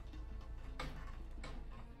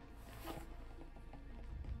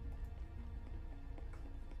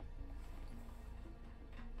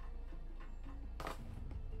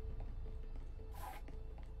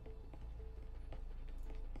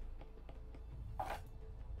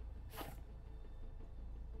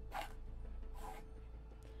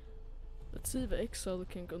 Let's see if EXILED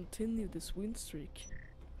can continue this win streak,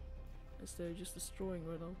 as they're just destroying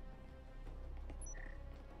right now.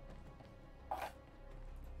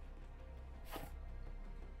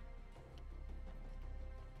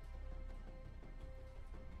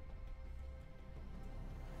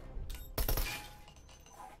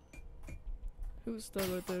 Who's that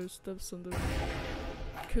right there? Steps under.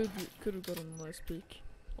 Could have gotten a nice peek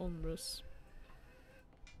on Res.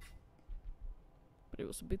 But it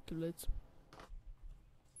was a bit too late.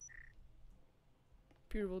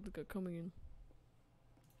 Pure vodka coming in.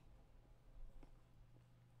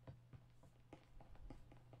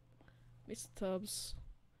 Missed tabs.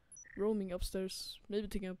 Roaming upstairs. Maybe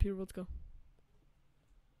taking out pure vodka.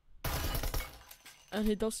 And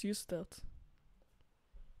he does use that.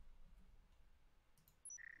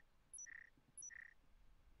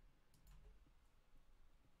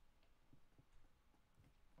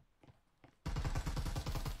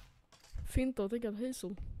 Fint, I think I'd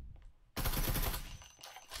Hazel.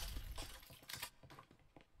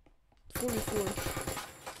 44.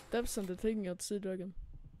 Devs and they're taking out Sea Dragon.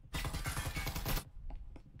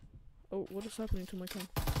 Oh, what is happening to my cam?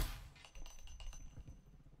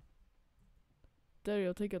 There you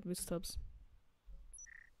go, take out mistabs.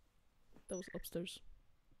 That was upstairs.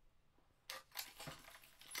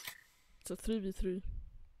 It's a 3v3.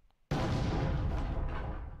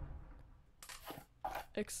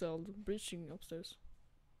 EXILED, breaching upstairs.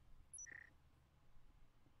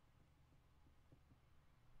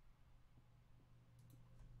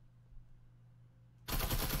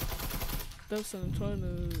 Devs and trying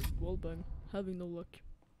to wallbang, having no luck.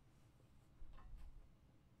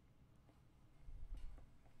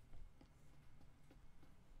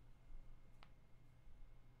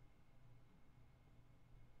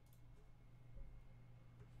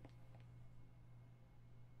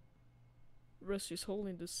 Res is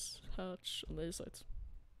holding this hatch on the A side.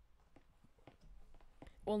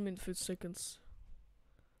 1 minute 50 seconds.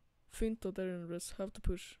 Finto, there and Res have to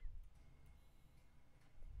push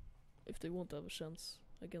if they want to have a chance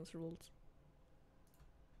against Revolt.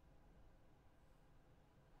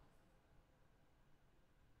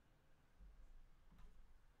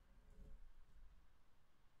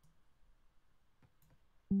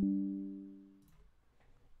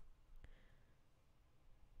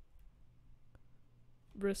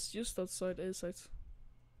 Res just outside A site.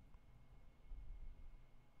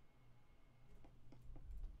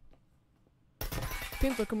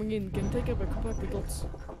 Pinto coming in, can take up a compacted dots.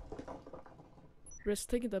 Res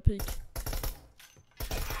taking that peak.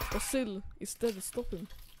 Basil is dead to stop him.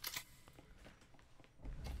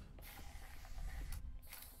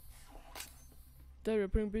 There you're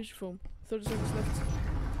putting breach foam. 30 seconds left.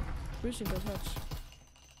 Breaching that hatch.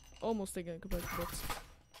 Almost taking a compacted dots.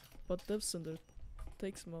 But Devsender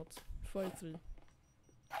takes him out. 5-3.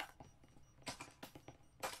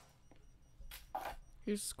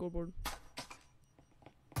 Here's the scoreboard.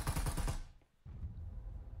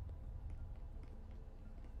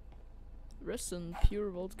 Res and pure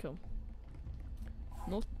vodka.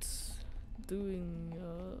 Not doing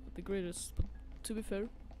the greatest, but to be fair,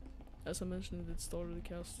 as I mentioned at the start of the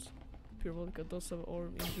cast, pure vodka does have an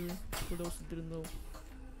arm injury, for those who didn't know.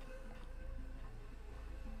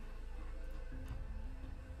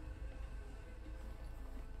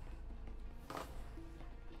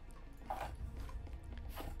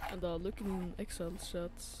 And looking in Exile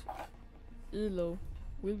chat, Elo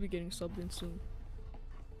will be getting subbed in soon.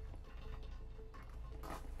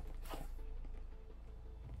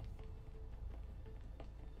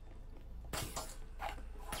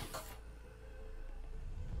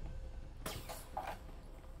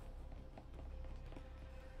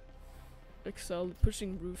 Exile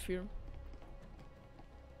pushing roof here.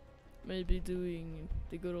 Maybe doing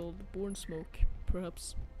the good old Born Smoke,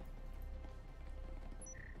 perhaps.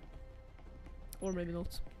 Or maybe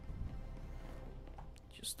not.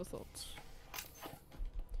 Just a thought.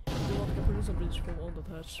 The one can produce a breach from on that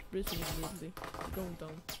hatch. Breaching is immediately going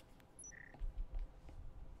down.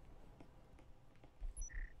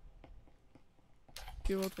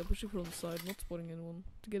 Pure vodka pushing from the side, not spotting anyone,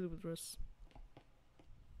 together with Res.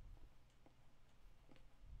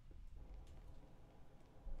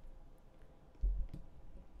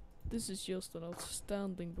 This is just an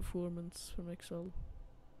outstanding performance from Exile.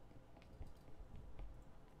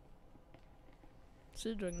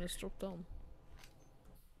 Sea Dragon has dropped down.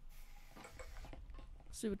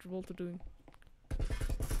 See what Revolt are doing.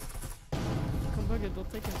 Come back and don't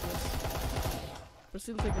take him first.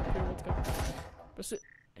 Brazil take a pure vodka. Brazil,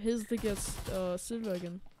 his take as Sea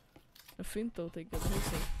Dragon. And Finto take as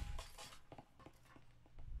Hazel.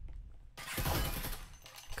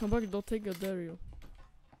 Come back and don't take a Dario.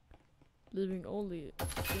 Leaving only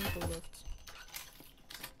Finto left.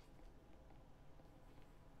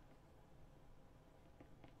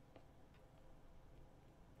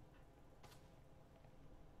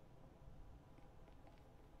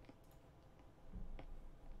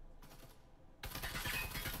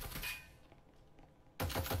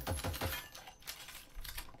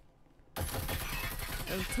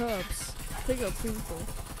 And tabs, take out Finto.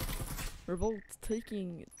 Revolt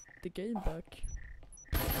taking the game back?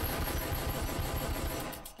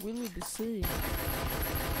 Will we be seeing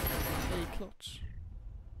a clutch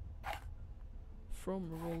from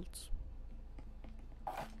Revolt?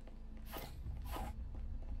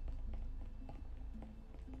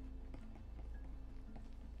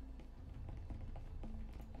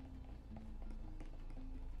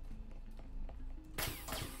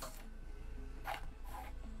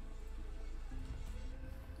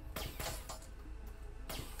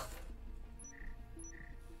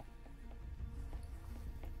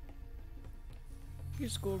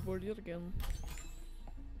 Here's scoreboard yet again.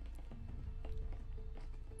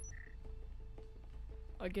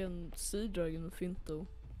 Again, Sea Dragon and Finto.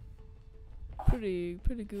 Pretty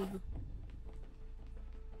good.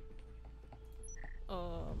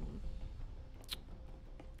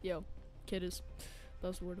 Yeah, kiddies.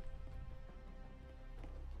 That's the word.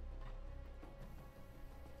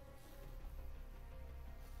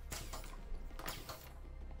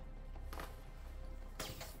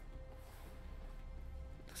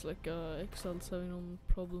 Looks like EXILED's having on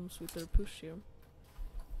problems with their push here.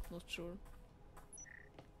 Not sure.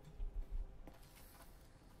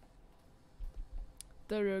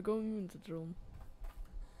 There we are, going into the drone.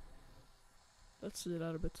 Let's see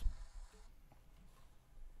that a bit.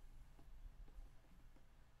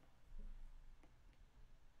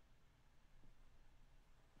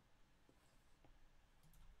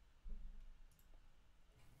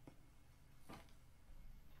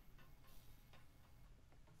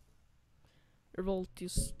 Revolt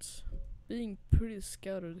just being pretty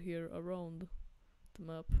scattered here around the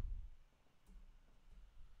map.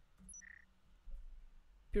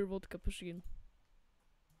 Pure vodka pushing in.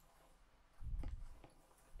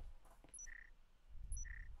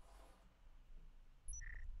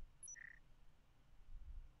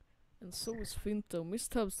 And so is Finto.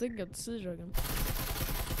 Mistabs taking out the Sea Dragon.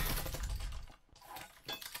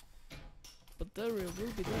 But Dario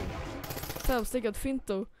will be there. Tabs taking out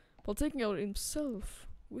Finto while taking out himself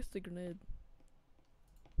with the grenade.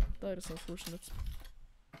 That is unfortunate.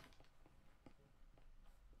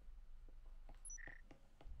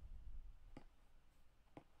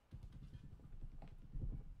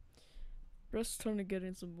 Rest trying to get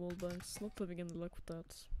in some wall banks, not having any luck with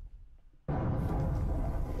that.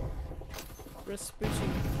 Rest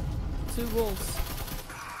breaching 2 walls.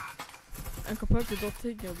 And compared to not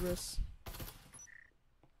taking out Rest.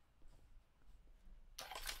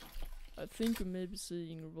 I think we may be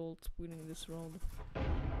seeing Revolt winning this round.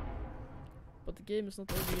 But the game is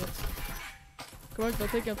not over yet. Correct, by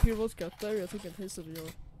taking out Pure Vodka, Dario taking out his video.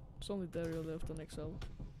 It's only Dario left on XL.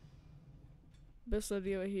 Best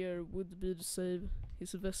idea here would be to save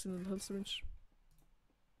his investing in the health syringe.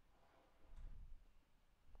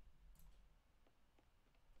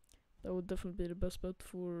 That would definitely be the best bet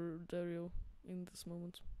for Dario in this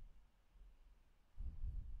moment.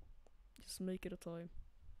 Just make it a tie.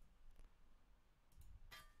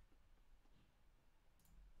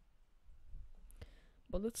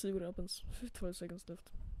 But let's see what happens. 55 seconds left.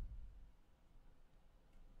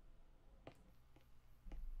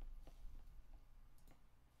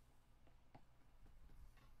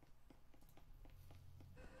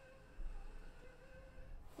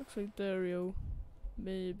 Looks like Dario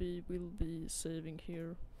maybe will be saving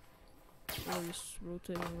here. Or just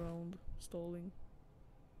rotating around, stalling.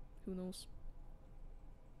 Who knows?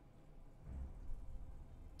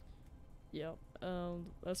 Yeah, and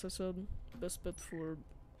as I said, best bet for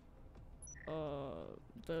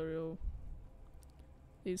Dario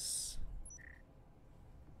is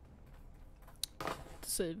to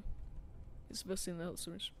save his best in the health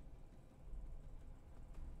syringe.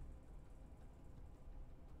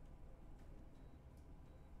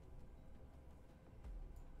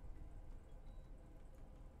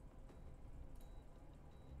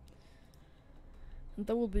 And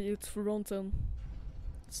that will be it for round 10.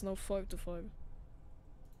 It's now 5-5.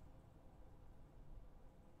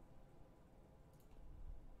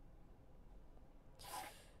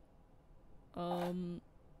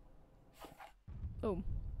 Oh,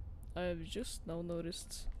 I have just now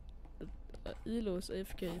noticed that Elo's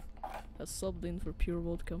AFK has subbed in for Pure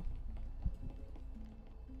Vodka.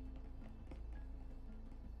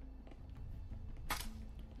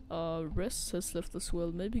 Res has left as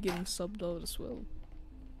well, maybe getting subbed out as well.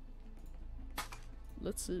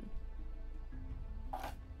 Let's see.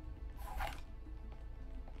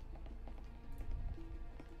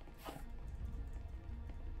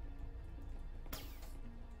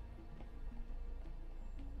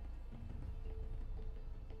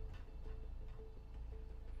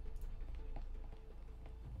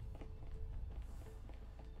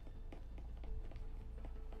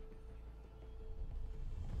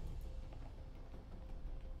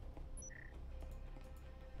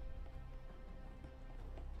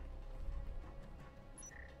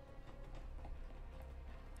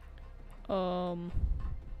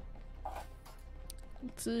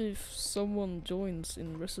 Let's see if someone joins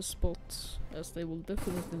in Ressa's spot, as they will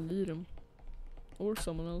definitely lead him. Or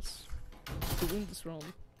someone else to win this round.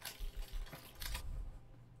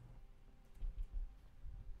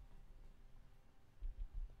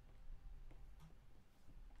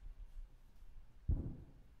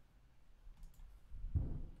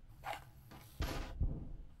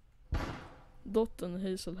 Dot and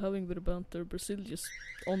Hazel having their banter, Brazil just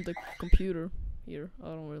on the computer here. I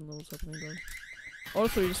don't really know what's happening there.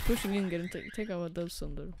 Arthur is pushing in, getting take out a dev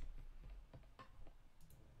sender.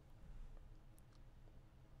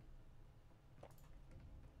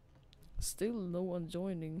 Still no one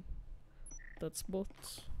joining that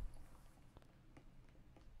spot.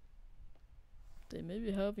 They may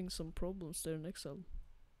be having some problems there in Exile.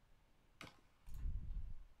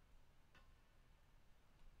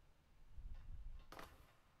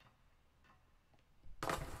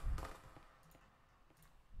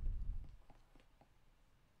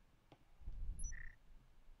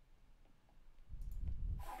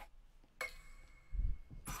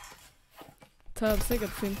 Tabs take out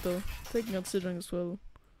Finto, taking out Sidran as well.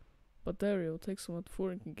 But Dario takes him out before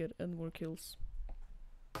and can get any more kills.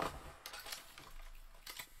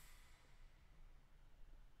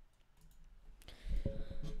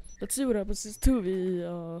 Let's see what happens. It's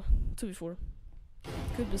 2v4.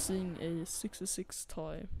 Could be seeing a 66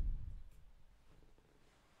 tie.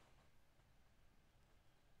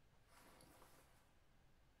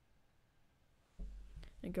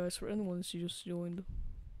 And guys, for anyone who just joined,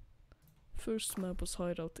 first map was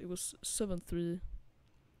Hideout. It was 7-3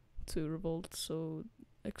 to Revolt, so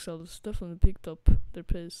EXILED has definitely picked up their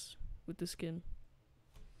pace with this game.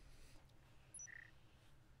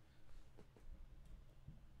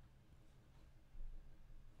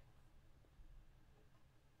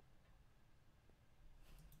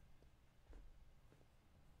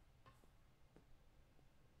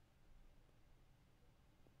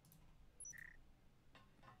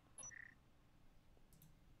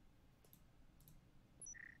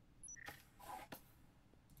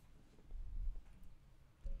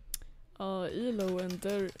 Elo and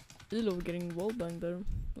there, Elo getting wallbanged there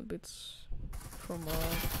a bit from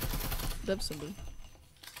dev sender.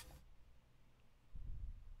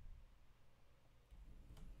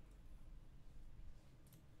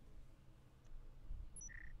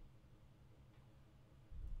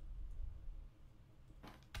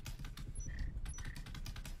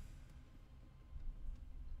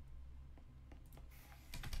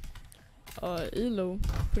 Elo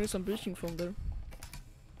putting some breaching from there.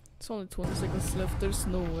 It's only 20 seconds left, there's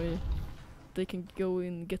no way they can go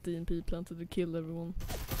in, get the EMP planted to kill everyone.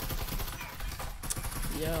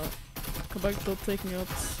 Yeah, Compact Dot taking out.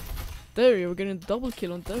 There you're getting double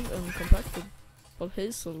kill on Dev and Compacted. But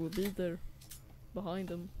Hazel will be there behind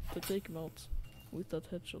them to take him out with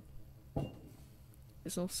that headshot.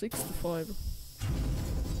 It's now 6-5.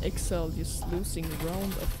 EXILED just losing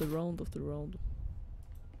round after round after round.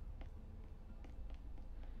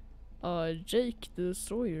 Jake the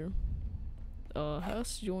Destroyer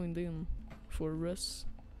has joined in for res,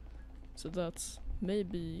 so that's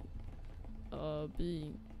maybe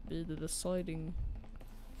be the deciding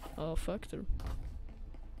factor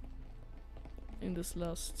in this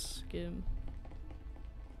last game.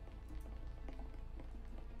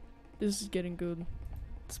 This is getting good.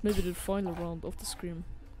 It's maybe the final round of the scrim.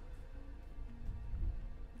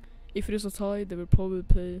 If it is a tie, they will probably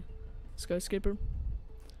play Skyscraper.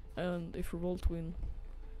 And if Revolt win,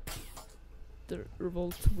 the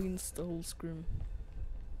Revolt wins the whole scrim.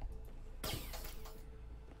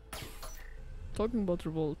 Talking about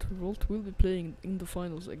Revolt, Revolt will be playing in the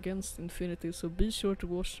finals against Infinity, so be sure to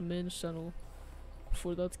watch the main channel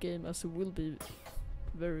for that game, as it will be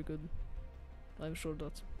very good. I'm sure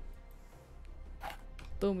that.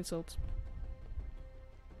 Don't miss out.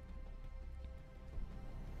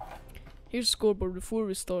 Here's the scoreboard before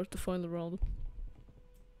we start the final round.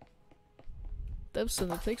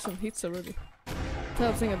 Devson takes some hits already.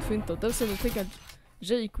 Tabs taking out Finto. Devson taking out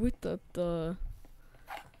Jake with that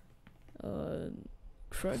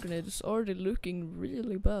frag grenade. Is already looking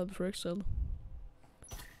really bad for EXILED.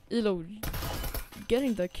 Elo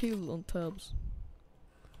getting that kill on Tabs.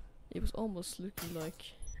 It was almost looking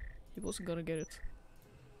like he wasn't gonna get it.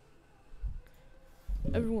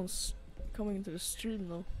 Everyone's coming into the stream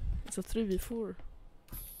now. It's a 3v4.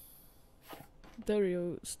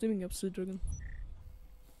 Dario stimming up Sea Dragon.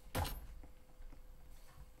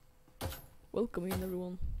 Welcome in,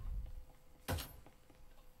 everyone.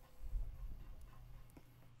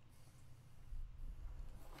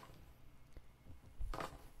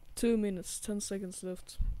 Two minutes, 10 seconds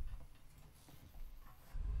left.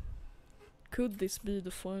 Could this be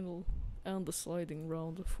the final and the sliding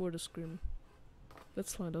round for the scrim?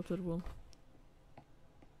 Let's find out that one.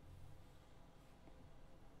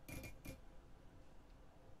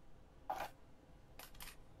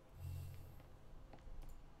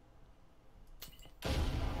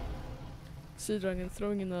 Sea Dragon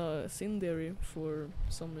throwing in a Cindery for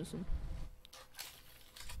some reason.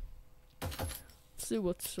 Let's see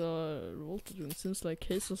what Revolt is doing. Seems like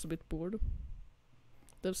Hazel's a bit bored.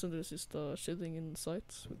 Devcenter is just shitting in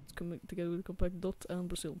sight together with Compact Dot and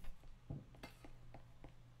Brazil.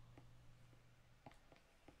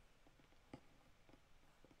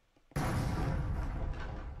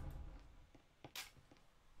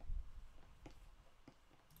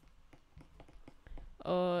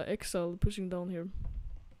 EXILED pushing down here.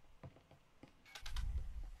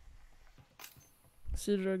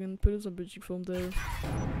 Sea Dragon putting some breaching foam there.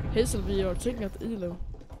 Hazel VR taking out Elo.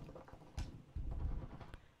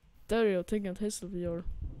 Dario taking out Hazel VR.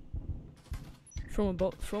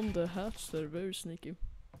 From the hatch, they're very sneaky.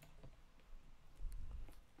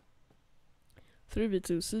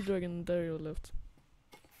 3v2, Sea Dragon and Dario left.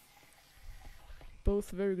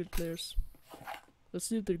 Both very good players. Let's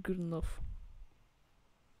see if they're good enough.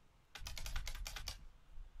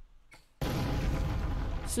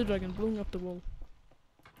 Sea Dragon blowing up the wall.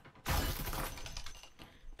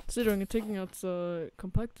 Sea Dragon taking out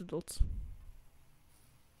compacted dots.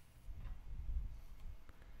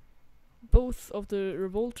 Both of the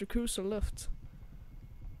Revolt recruits are left.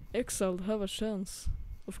 EXILED have a chance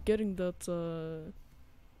of getting that the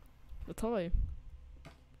tie.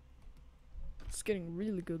 It's getting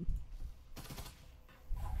really good.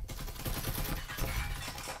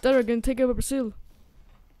 They're gonna take over Brazil.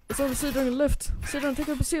 It's only Sea Dragon left. Sea Dragon take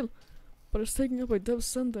over Brazil, but it's taken up by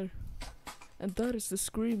Devcenter, and that is the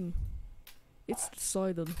scream. It's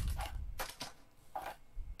decided.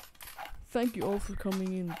 Thank you all for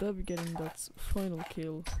coming in. Dev getting that final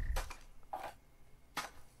kill.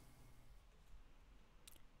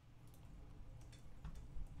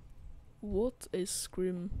 What a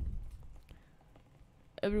scrim.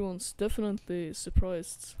 Everyone's definitely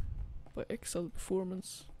surprised by EXILED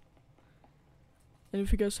performance. And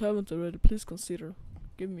if you guys haven't already, please consider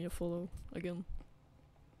giving me a follow again.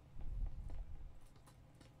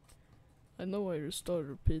 I know I restarted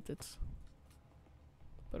repeat it,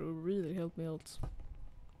 but it will really help me out.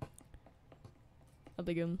 And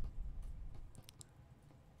again,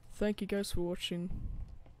 thank you guys for watching.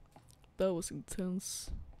 That was intense.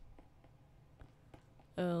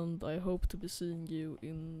 And I hope to be seeing you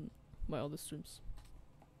in my other streams.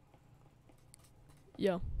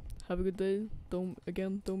 Yeah, have a good day. Don't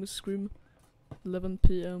miss scrim. 11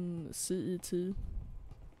 PM CET.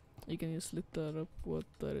 You can just look that up, what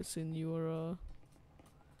that is in your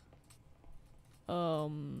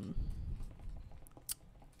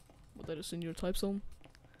what that is in your type zone.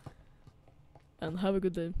 And have a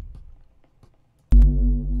good day.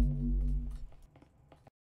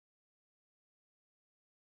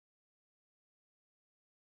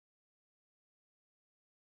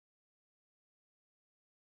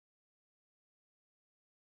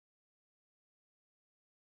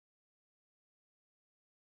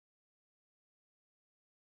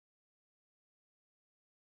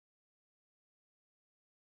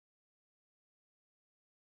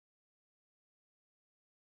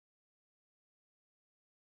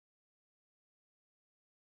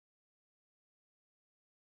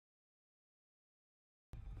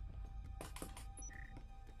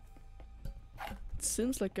 It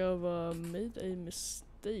seems like I've made a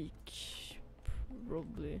mistake,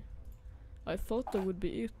 probably. I thought that would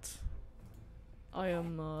be it. I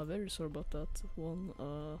am very sorry about that one.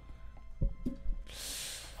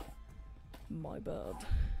 My bad.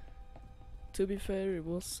 To be fair, it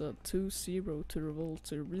was 2-0 to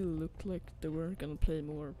Revolt. It really looked like they weren't gonna play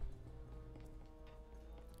more.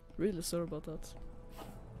 Really sorry about that.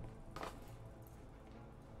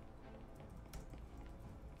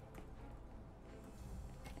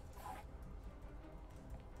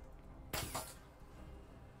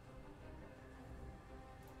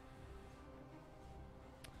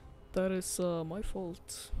 That is my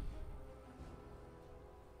fault.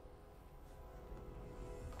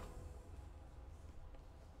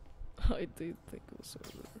 I did think it was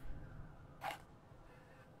over.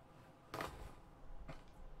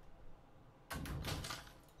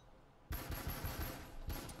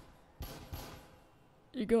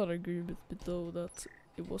 You gotta agree with me though that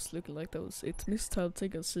it was looking like that was it. Missed have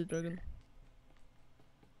taken Sea Dragon.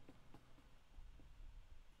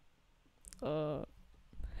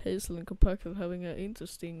 Hazel and Compacted having an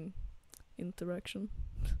interesting interaction.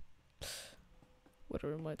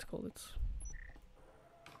 Whatever you might call it.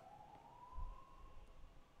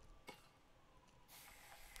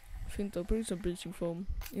 Finto, bring some breaching foam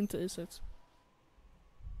into A site.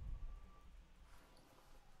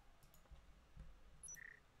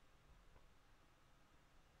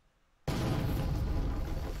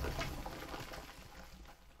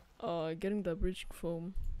 Getting that breaching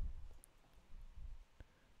foam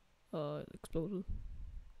exploded.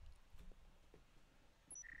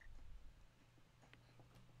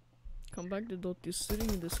 Come back to dot, you're sitting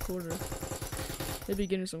in this corner. Maybe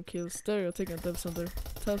getting some kills. Dario taking out Dev Center.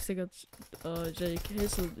 Tabs taking out Jake.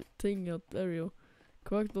 Hazel taking out Dario.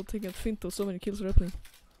 Come back to dot taking out Finto. So many kills are happening.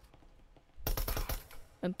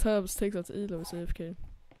 And Tabs takes out Elo with AFK.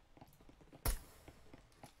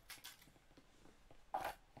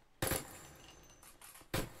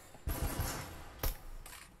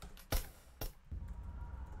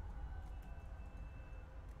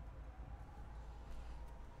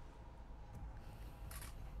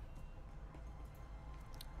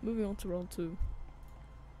 Moving on to round 2.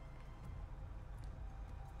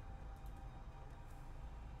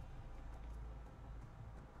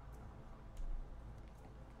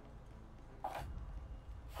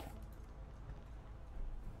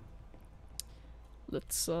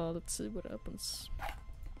 Let's see what happens.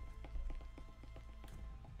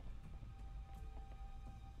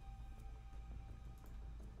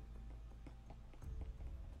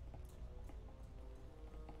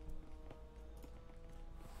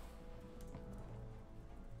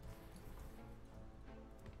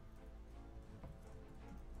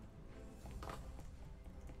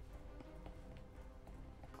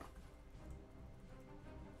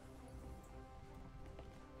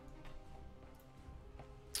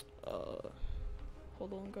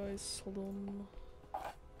 Hold on guys, hold on.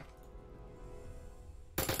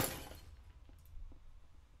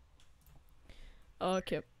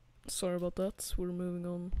 Okay, sorry about that. We're moving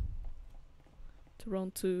on to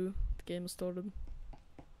round 2. The game has started.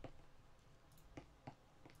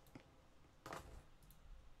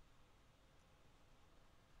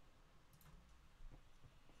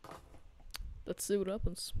 Let's see what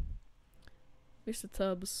happens. Mr.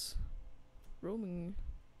 Tabs roaming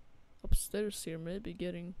upstairs here, maybe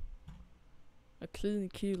getting a clean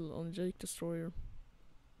kill on Jake Destroyer.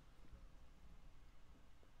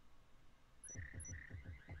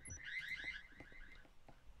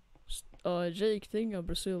 Jake taking out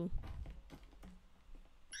Brazil.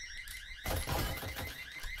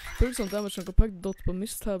 Put some damage on compact dot, but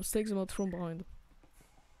Mr. Tabs takes him out from behind.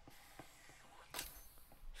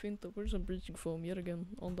 Finto, put some breaching foam yet again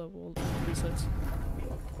on that wall. 3 sides.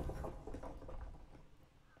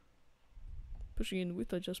 Pushing in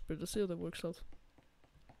with a Jasper to see how that works out.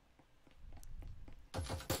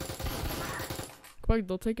 Compact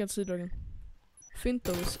dot, take out Sea Dragon. Finto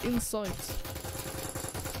is in sight.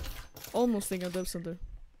 Almost taking a Dev Center.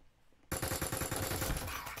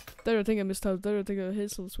 There I think I missed out. There I think I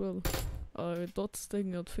Hazel as well. Dot's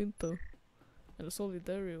taking out Finto. And it's only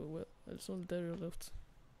Dario. Well, it's only Dario left.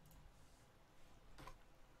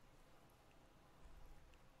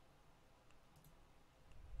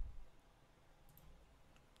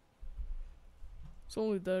 It's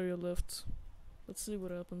only Dario left. Let's see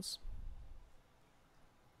what happens.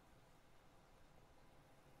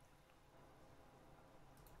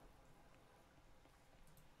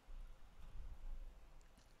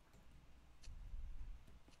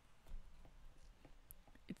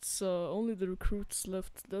 It's only the recruits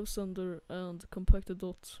left, Dev Sunder and Compacted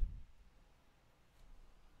Dot.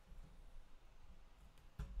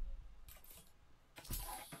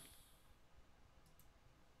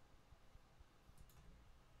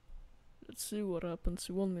 Let's see what happens.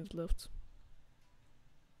 1 minute left.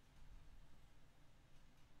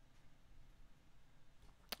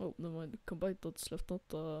 Oh, never mind. Combined dots left, not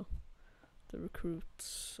the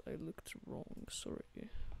recruits. I looked wrong. Sorry.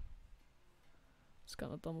 It's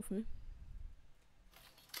kind of dumb of me.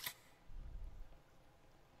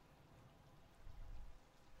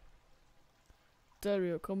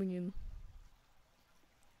 Dario coming in.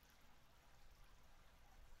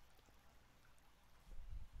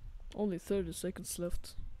 Only 30 seconds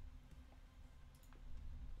left.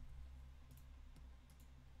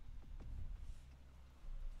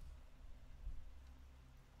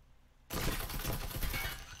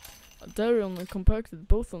 Darion and Compacted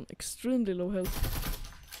both on extremely low health.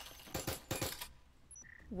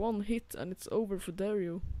 1 hit and it's over for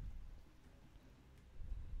Dario.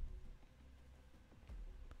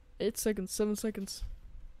 8 seconds, 7 seconds.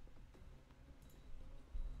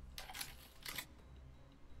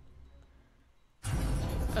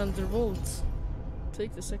 And REVOLT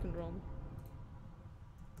take the second round.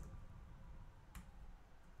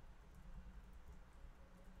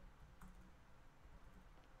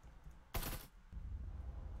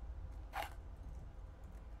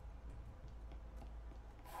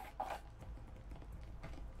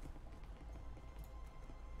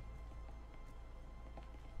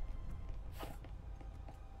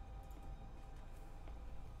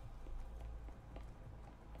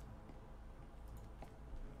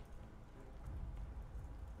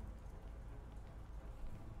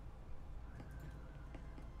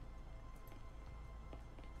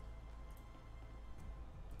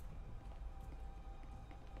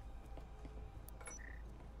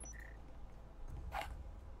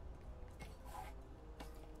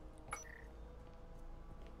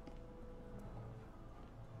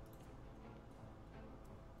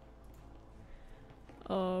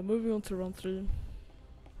 Moving on to round 3.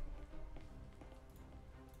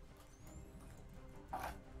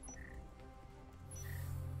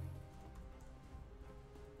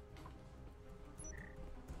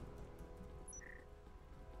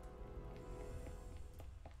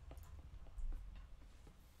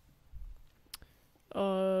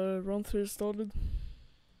 Round 3 started.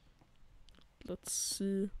 Let's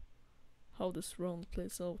see how this round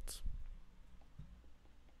plays out.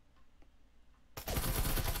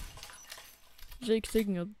 Jake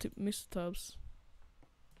taking out Mr. Tabs.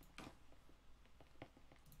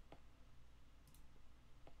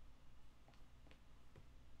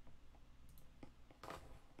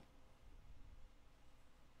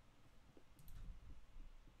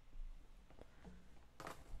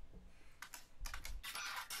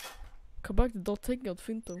 Come back the dot taking out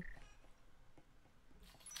Finto.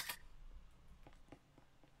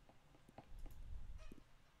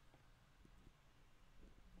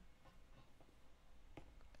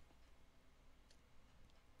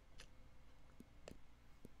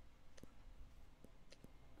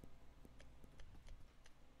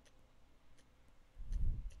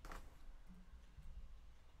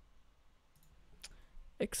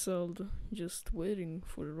 EXILED just waiting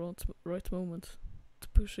for the right moment to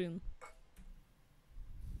push in.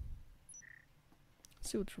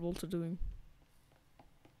 See what REVOLT are doing.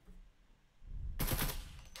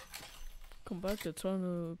 Come back, they're trying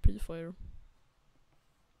to pre-fire.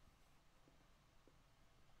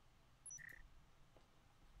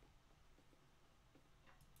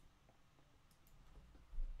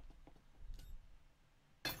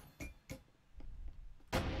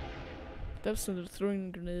 Devcenter throwing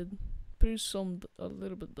a grenade. Pretty some a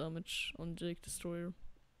little bit damage on Jake Destroyer.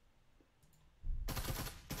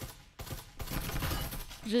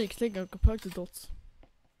 Jake taking out compacted dots.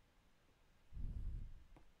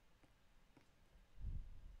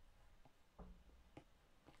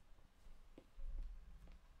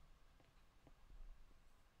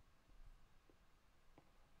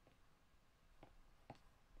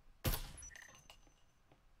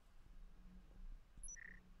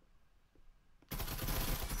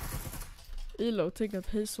 Elo taking out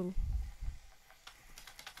Hazel.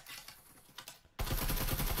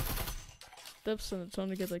 Devcenter trying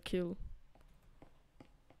to get a kill,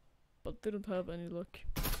 but didn't have any luck.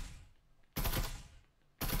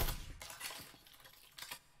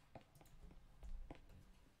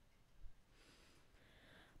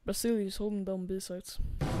 Brazil is holding down B sites.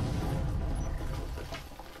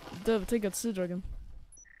 Dev take out Sea Dragon.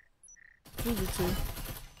 3v2.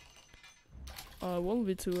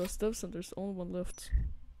 1v2 as Devcenter's only one left.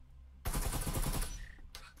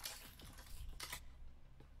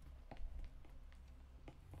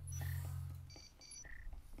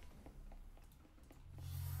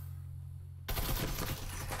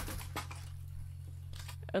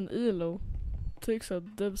 And Elo takes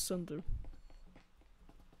out Devcenter.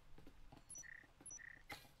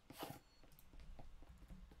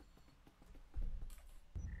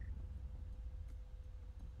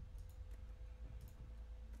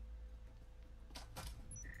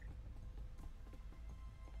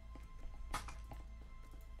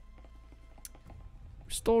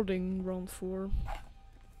 Starting round 4.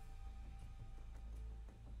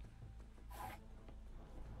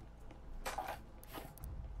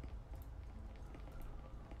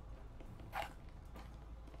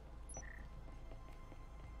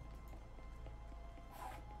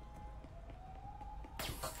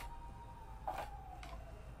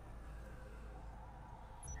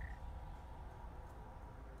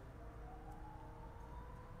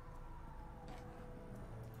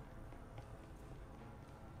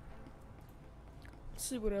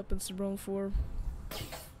 See what happens in round 4.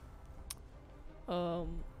 So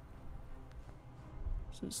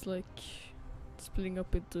it's like splitting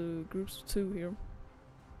up into groups of 2 here.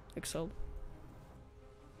 EXILED.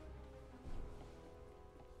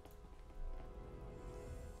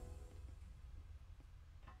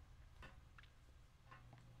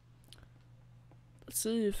 Let's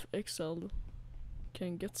see if EXILED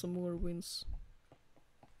can get some more wins.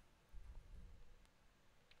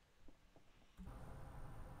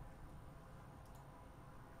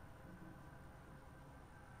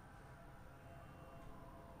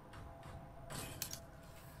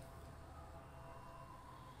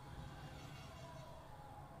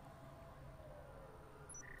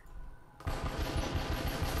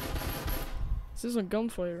 This isn't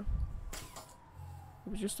gunfire. It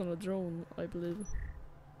was just on a drone, I believe.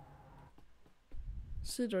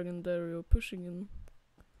 Sea Dragon Dario pushing in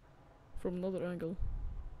from another angle.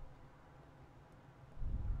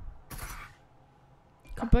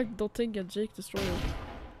 Come back, don't think and Jake Destroyer.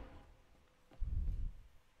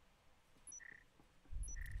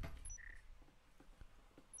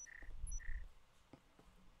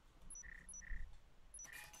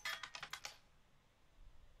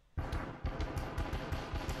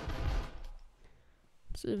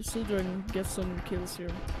 See if Sea Dragon gets some kills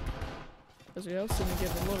here. As we have seen him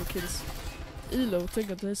get a lot of kills. Elo,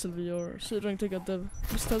 take out Hazel VR. Sea Dragon, take out Dev.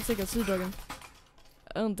 Mistel, take out Sea Dragon.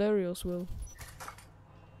 And Dario as well.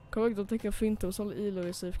 Correct, don't take a Finto, it's only Elo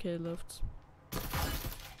is AFK left.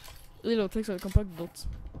 Elo takes out a compact dot.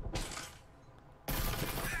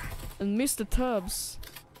 And missed the tabs.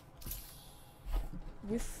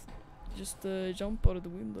 With just a jump out of the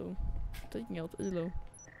window. Taking out Elo.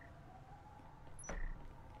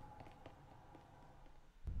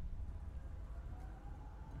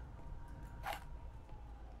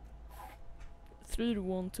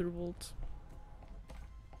 3-1 to Revolt.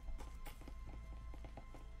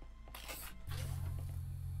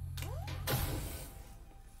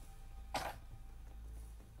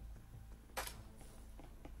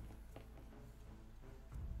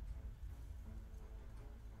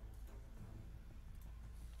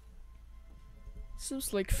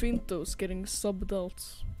 Seems like Finto's getting subbed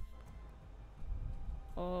out.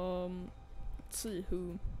 Let's see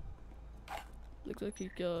who. Looks like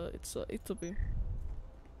it's Itobi.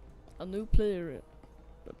 A new player,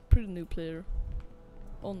 a pretty new player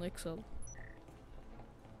on Exile.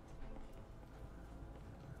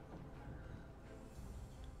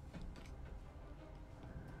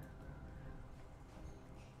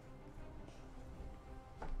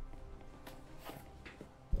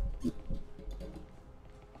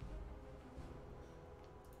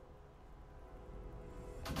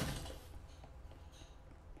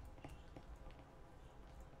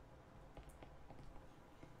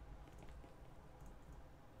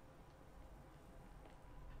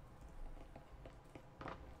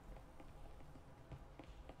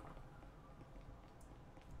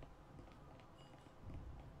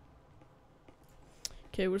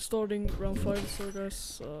 Okay, we're starting round 5, so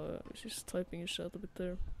guys, just typing in chat a bit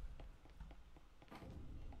there.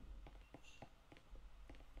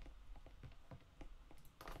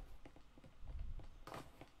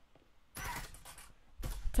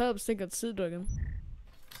 Tabs think at Sea Dragon.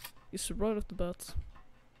 He's right off the bat.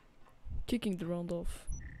 Kicking the round off.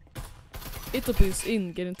 Itopi is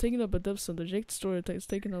in, getting taken out by Devs and the Jake Destroyer is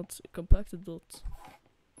taken out compacted dot.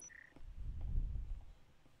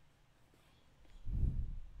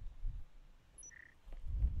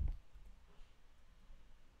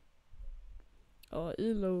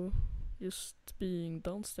 Elo just being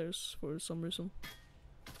downstairs for some reason.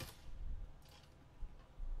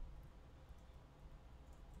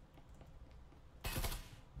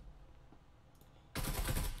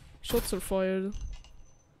 Shots are fired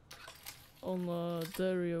on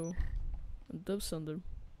Dario and Devsender.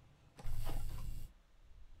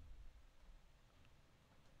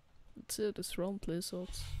 Let's see how this round plays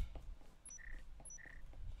out.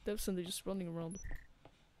 Devsender just running around.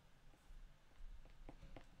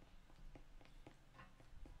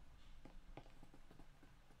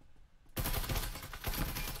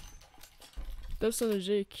 Devsender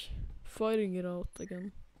Jake fighting it out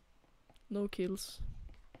again. No kills.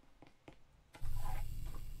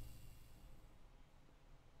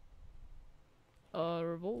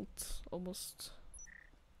 Revolt, almost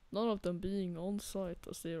none of them being on site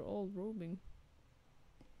as they are all roaming.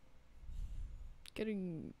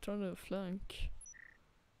 Trying to flank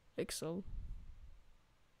Exile.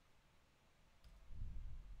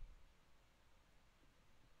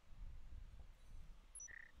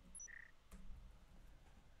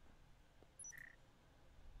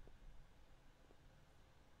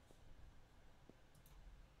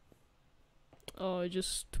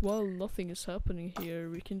 While nothing is happening here,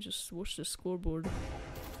 we can just watch the scoreboard.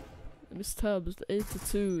 Miss Tabs,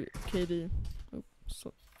 82 KD. Oh,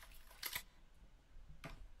 so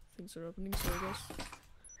things are happening, so I guess.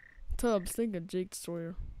 Tabs, think of Jake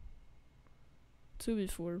Destroyer.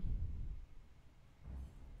 2v4.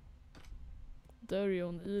 Dario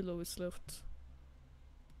and Elo is left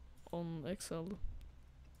on Exile.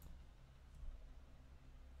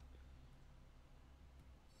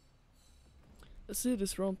 Let's see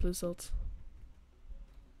this round plays out.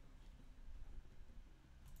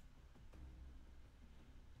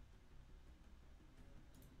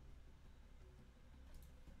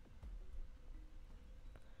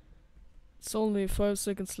 It's only 5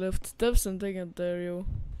 seconds left. Devson taking Dario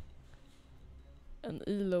and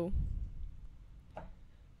Elo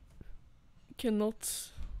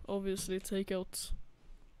cannot obviously take out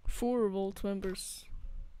 4 Revolt members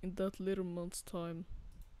in that little month's time.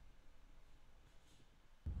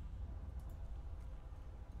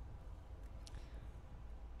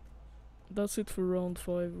 that's it for round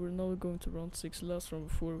 5. We're now going to round 6. Last round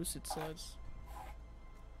before we sit sides.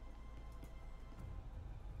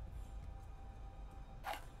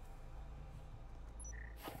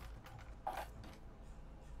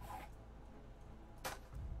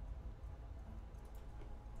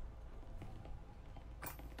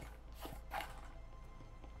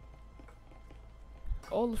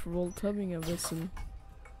 All of Revolt having a vessel.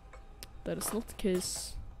 That is not the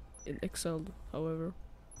case in EXILED, however.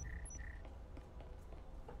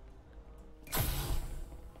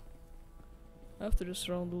 After this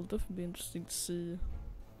round, it'll definitely be interesting to see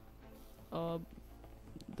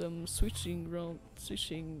them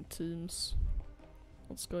switching teams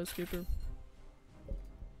on Skyscraper.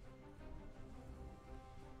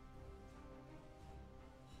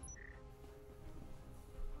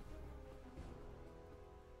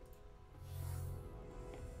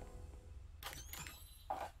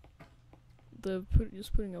 They're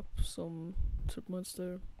just putting up some trip mines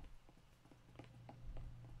there.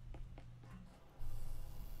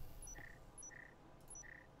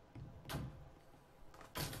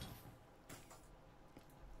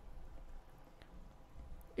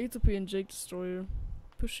 A2P and Jake Destroyer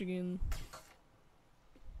pushing in.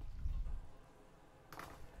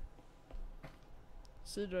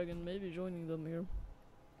 Sea Dragon maybe joining them here.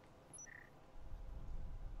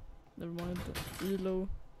 Never mind. Elo.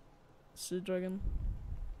 Sea Dragon.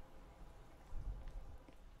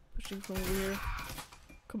 Pushing from over here.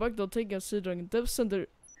 Come back though, taking out Sea Dragon. Dev Center.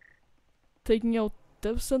 Taking out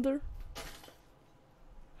Dev Center?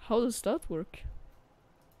 How does that work?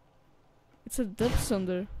 It's a Dev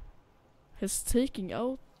Center has taken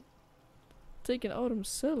out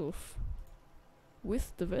himself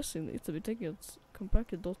with the vessel. It's to be taken out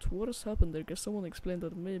compacted dot. What has happened there? Cause someone explained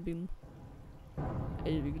that it may have been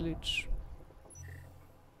a glitch.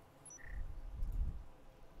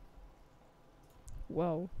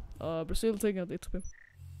 Wow. Brazil taking out A2P.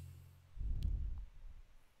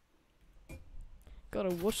 Gotta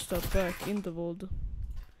watch that back in the vault.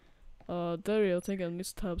 Dario taking out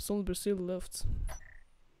missed tabs. Only Brazil left.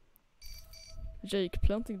 Jake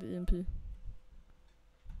planting the EMP.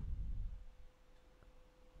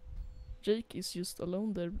 Jake is just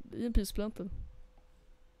alone there. The EMP is planted.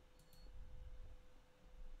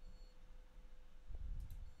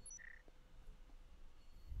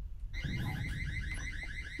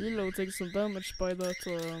 Elo takes some damage by that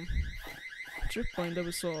trip mine that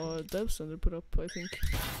we saw Dev Center put up, I think.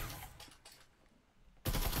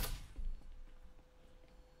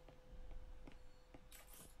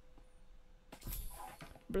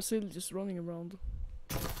 Brazil just running around.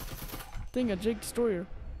 Thing a Jake Destroyer.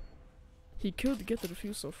 He could get the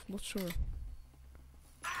defuse off, not sure.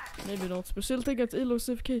 Maybe not. Brazil taking out Elo's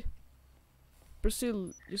AFK.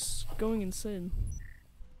 Brazil is going insane.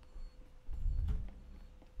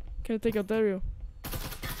 Can I take out Dario?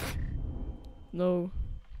 No.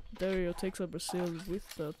 Dario takes out Brazil with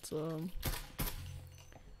that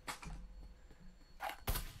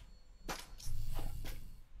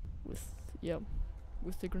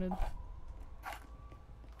with the grenade.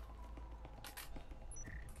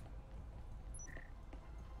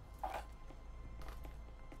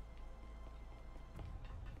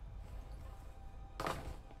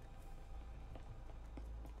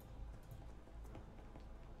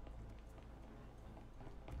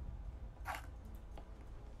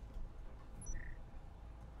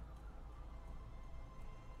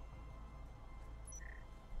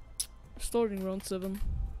 Starting round 7.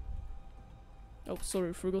 Oh,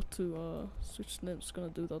 sorry, forgot to switch names. Gonna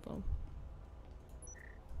do that now.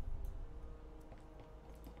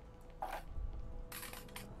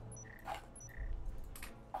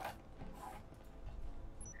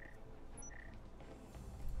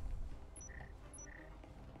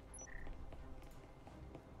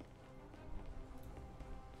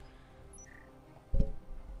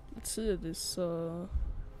 Let's see if this round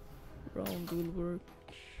will work.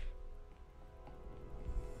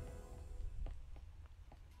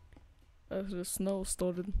 After the snow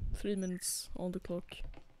started, 3 minutes on the clock.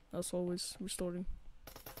 As always, we're starting.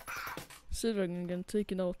 Sea Dragon again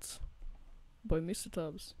taken out by Mr.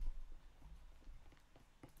 Tabs.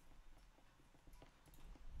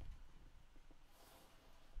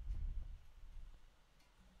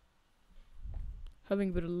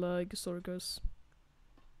 Having a bit of lag, sorry guys.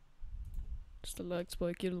 Just a lag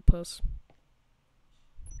spike, it'll pass.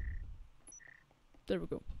 There we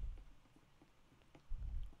go.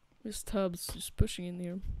 This Tabs just pushing in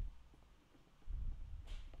here.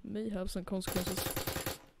 May have some consequences.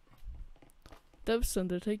 Dev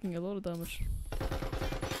Center taking a lot of damage.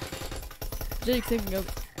 Jake taking out.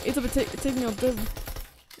 It's a bit taking out Dev.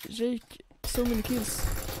 Jake, so many kills.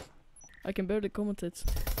 I can barely commentate.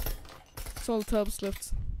 It's all tabs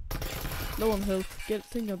left. Low on health.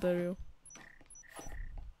 Think of Dario.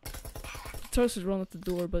 He tries to run at the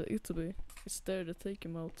door, but Itaby is there to take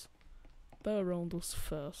him out. That round was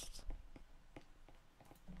fast.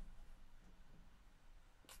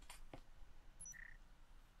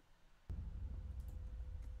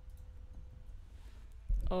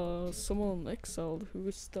 Someone exiled. Who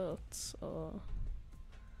is that?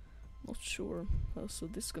 Not sure. Also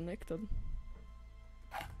disconnected.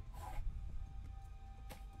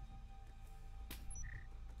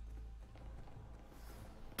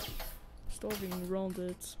 Starting round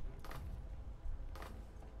 8.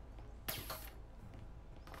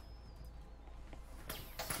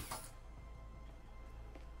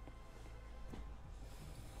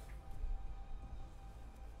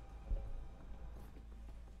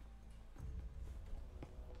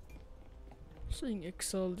 Seeing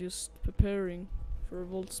EXILED just preparing for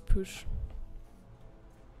Revolt's push.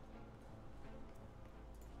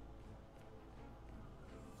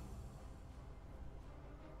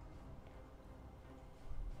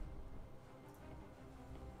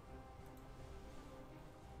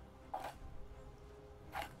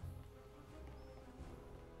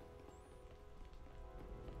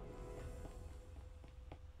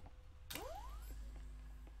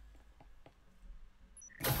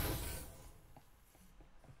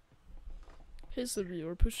 His of you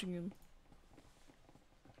are pushing him.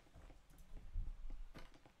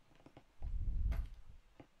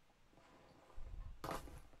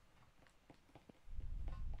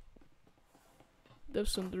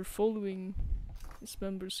 Devcenter following his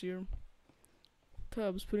members here.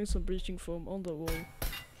 Tabs putting some breaching foam on the wall.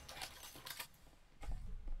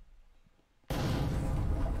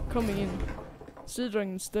 Coming in. Sea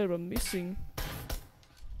Dragon's there but missing.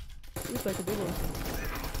 Looks like a double.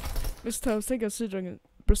 Miss Tabs, take out Sea Dragon.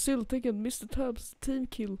 Brazil, take out Mr. Tabs. Team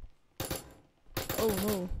kill. Oh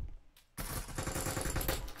no.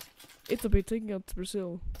 Itaby taking out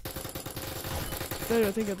Brazil.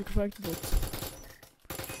 Dario taking out the compacted bot.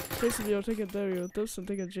 KCVR taking out Dario. Dawson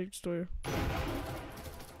taking out Jake Destroyer.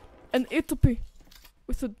 And Itaby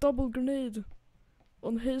with a double grenade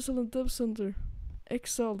on Hazel and Devcenter.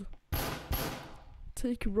 EXILED.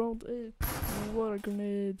 Take round 8. What a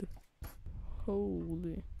grenade.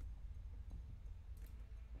 Holy.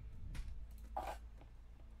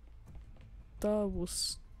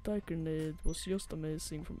 That grenade was just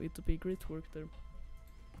amazing from Itaby. Great work there.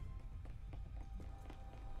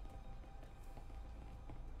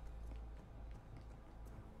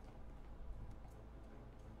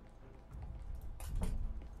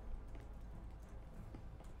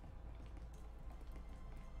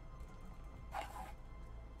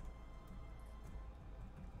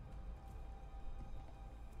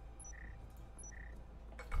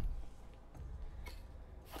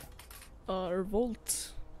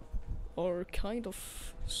 Revolt are kind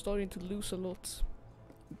of starting to lose a lot.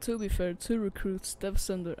 To be fair, 2 recruits,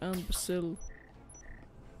 Devcenter and Brazil,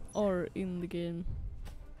 are in the game.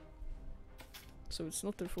 So it's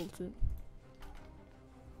not their fault.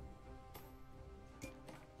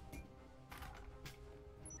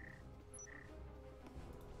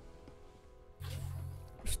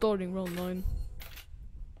 Starting round 9.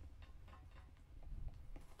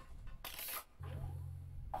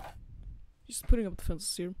 Just putting up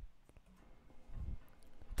defenses here.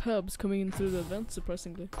 Tabs coming in through the vent,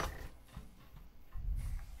 surprisingly.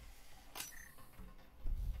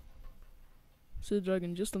 Sea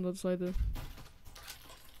Dragon just on that side there.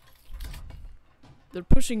 They're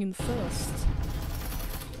pushing in fast.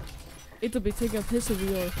 It'll be taking out his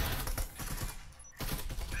VR.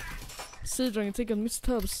 Sea Dragon taking out Miss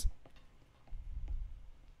Tabs.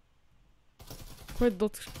 Quite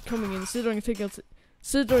dot coming in. Sea Dragon taking out.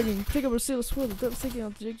 Sea Dragon, take out Brazil as well. Dev's taking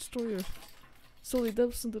out Jake Destroyer. Solely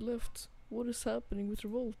Devs on the left. What is happening with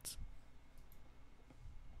Revolt?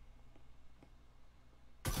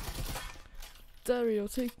 Dario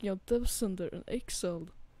taking out Devcenter and EXILED.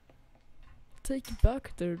 Taking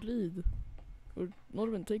back their lead. Or not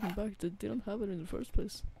even taking back, they didn't have it in the first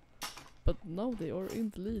place. But now they are in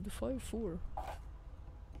the lead, 5-4.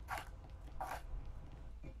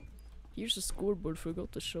 Here's the scoreboard,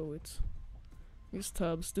 forgot to show it. Miss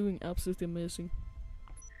Tabs doing absolutely amazing.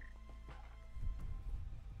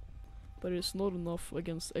 But it's not enough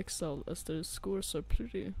against EXILED as their scores are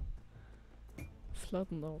pretty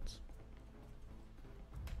flattened out.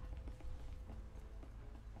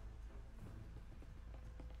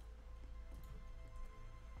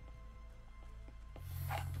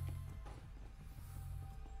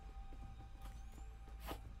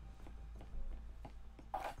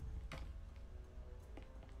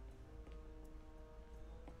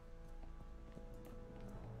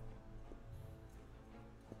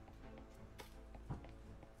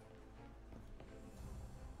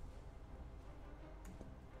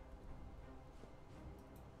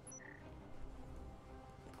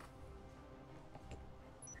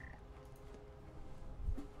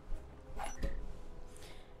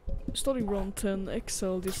 starting round 10,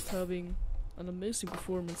 EXILED just having an amazing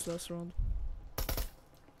performance last round.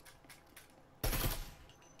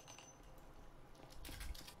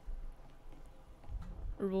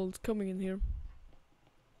 REVOLT coming in here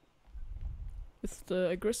with the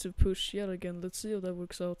aggressive push yet again. Let's see how that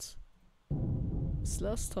works out. This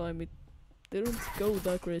last time it didn't go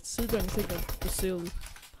that great. Seadrang take out Brazil,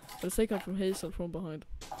 but a take out from Hazel from behind.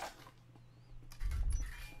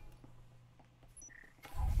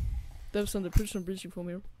 Devsander push and breaching from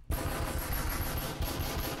here.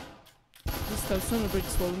 This time Sander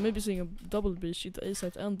breaks well, maybe seeing a double breach into A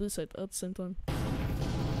side and B side at the same time.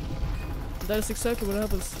 That is exactly what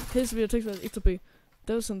happens. Hazel takes out Itopi.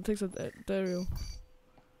 Devsander takes out Dario.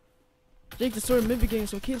 Jake Destroyer maybe getting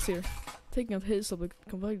some kills here. Taking out Hazel, but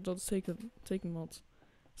Compact Dots taking him out.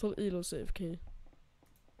 It's all Elo's AFK.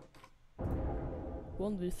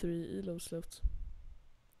 1v3, Elo's left.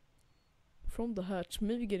 From the hatch,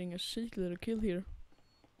 maybe getting a cheeky little kill here.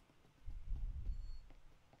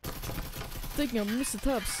 Taking out Mr.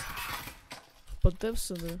 Tabs. But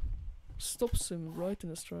Devsander stops him right in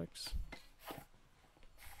his tracks.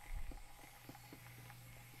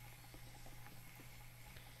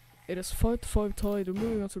 It is 5-5 tied, we're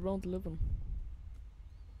moving on to round 11.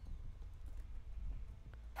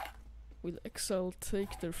 Will EXILED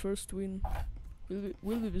take their first win? Will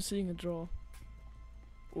we be seeing a draw?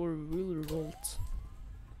 Or will REVOLT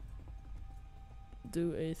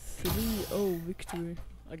do a 3-0 victory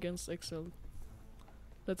against EXILED?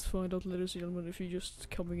 Let's find out, ladies and gentlemen. If you're just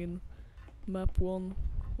coming in, map 1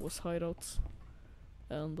 was Hideout,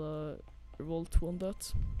 and REVOLT won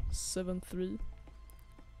that 7-3.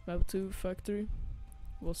 Map 2 Factory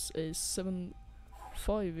was a 7-5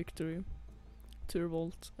 victory to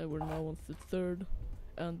REVOLT, and we're now on the third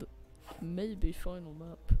and maybe final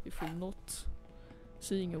map if we're not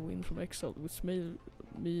seeing a win from EXILED, which may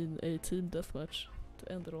mean a team deathmatch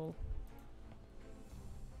to end it all.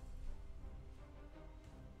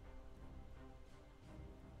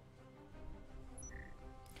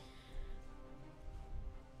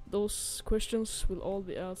 Those questions will all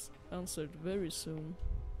be answered very soon.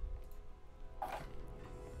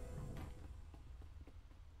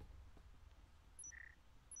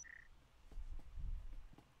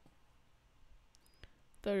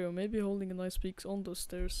 Dario maybe holding a nice peek on those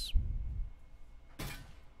stairs.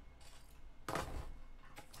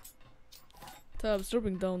 Tabs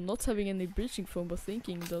dropping down, not having any breaching foam, but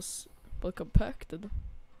thinking does, but Compacted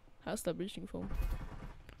has that breaching foam.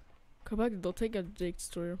 Compacted don't take a Jake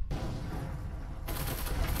Destroyer.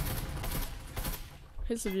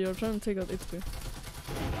 Hazel VR trying to take out Itopi.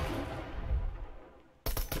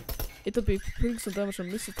 Itopi putting some damage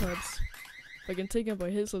on Mr. Tabs. Again taken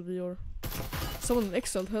by Hazel VR. Someone in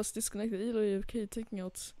EXILED has disconnected Elo AFK, taking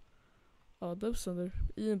out Devsander.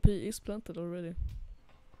 EMP is planted already.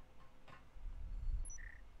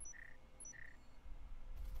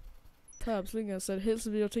 Tabs looking outside.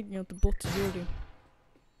 Hazel VR taking out the bot Jordi.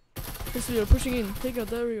 Hazel VR pushing in, take out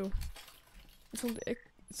Dario.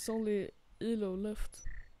 It's only Elo left.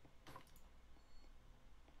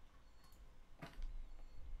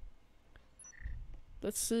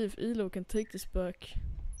 Let's see if Elo can take this back.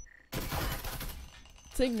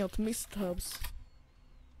 Taking out Mr. Tabs.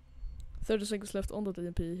 30 seconds left on that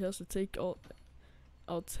EMP. He has to take out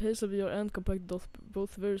Hazel VR and Compact Dot,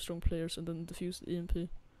 both very strong players, and then defuse the EMP.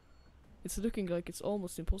 It's looking like it's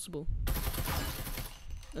almost impossible.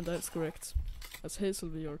 And that's correct, as Hazel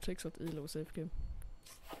VR takes out Elo with AFK.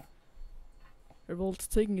 REVOLT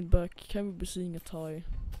taking it back. Can we be seeing a tie?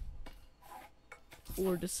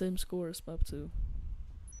 Or the same score as map 2?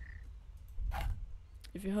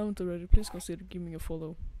 If you haven't already, please consider giving me a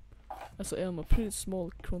follow, as I am a pretty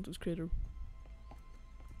small content creator.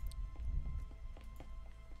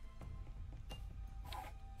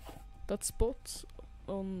 That spot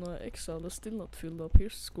on EXILED is still not filled up.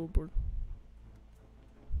 Here's the scoreboard.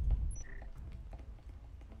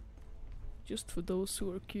 Just for those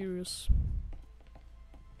who are curious.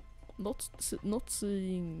 Not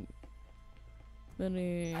seeing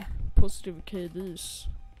many positive KDs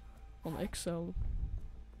on EXILED.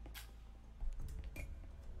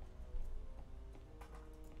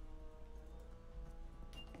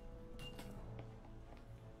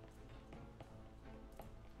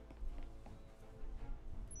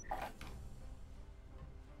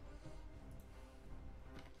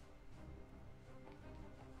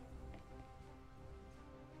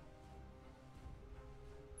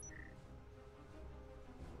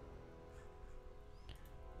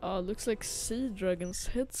 Looks like Sea Dragon's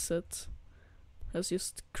headset has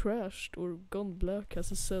just crashed or gone black,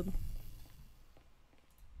 as it said.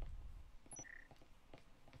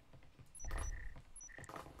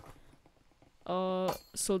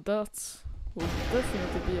 So that will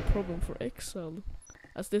definitely be a problem for EXILED,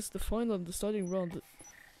 as this is the final and deciding round.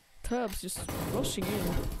 Tabs just rushing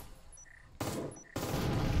in.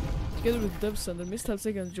 Together with Devsender, missed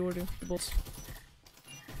Halsega and Jordi, the bots.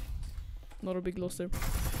 Not a big loss there.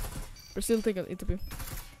 Brazil taking interview.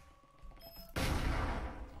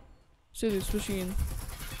 Silly is pushing in.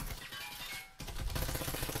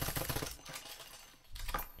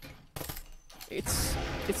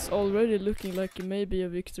 It's already looking like it may be a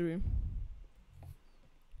victory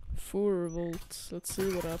for Revolt. Let's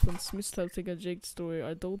see what happens. Missed Halsega Jake story.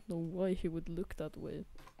 I don't know why he would look that way.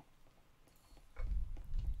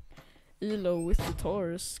 Elo with the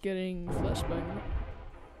Taurus getting flashbang.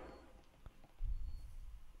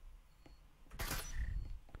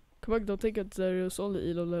 Come back, don't take it. There's only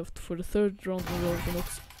Elo left for the third round in a row. If I'm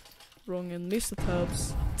not wrong, and miss the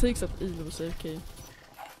tabs. Takes up Elo's AFK.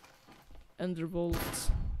 And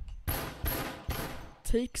Revolt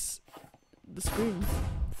takes the scrim.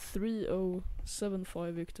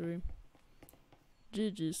 3-0-7-5 victory.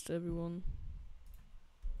 GG's to everyone.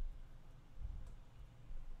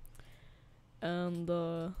 And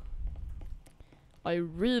I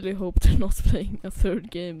really hope they're not playing a third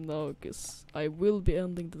game now, cause I will be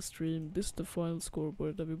ending the stream. This is the final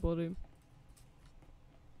scoreboard, everybody.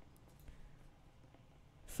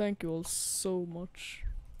 Thank you all so much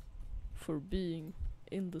for being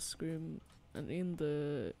in the scrim and in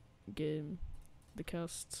the game, the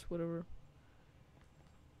cast, whatever.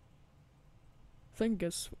 Thank you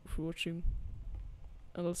guys for watching,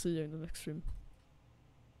 and I'll see you in the next stream.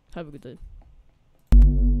 Have a good day.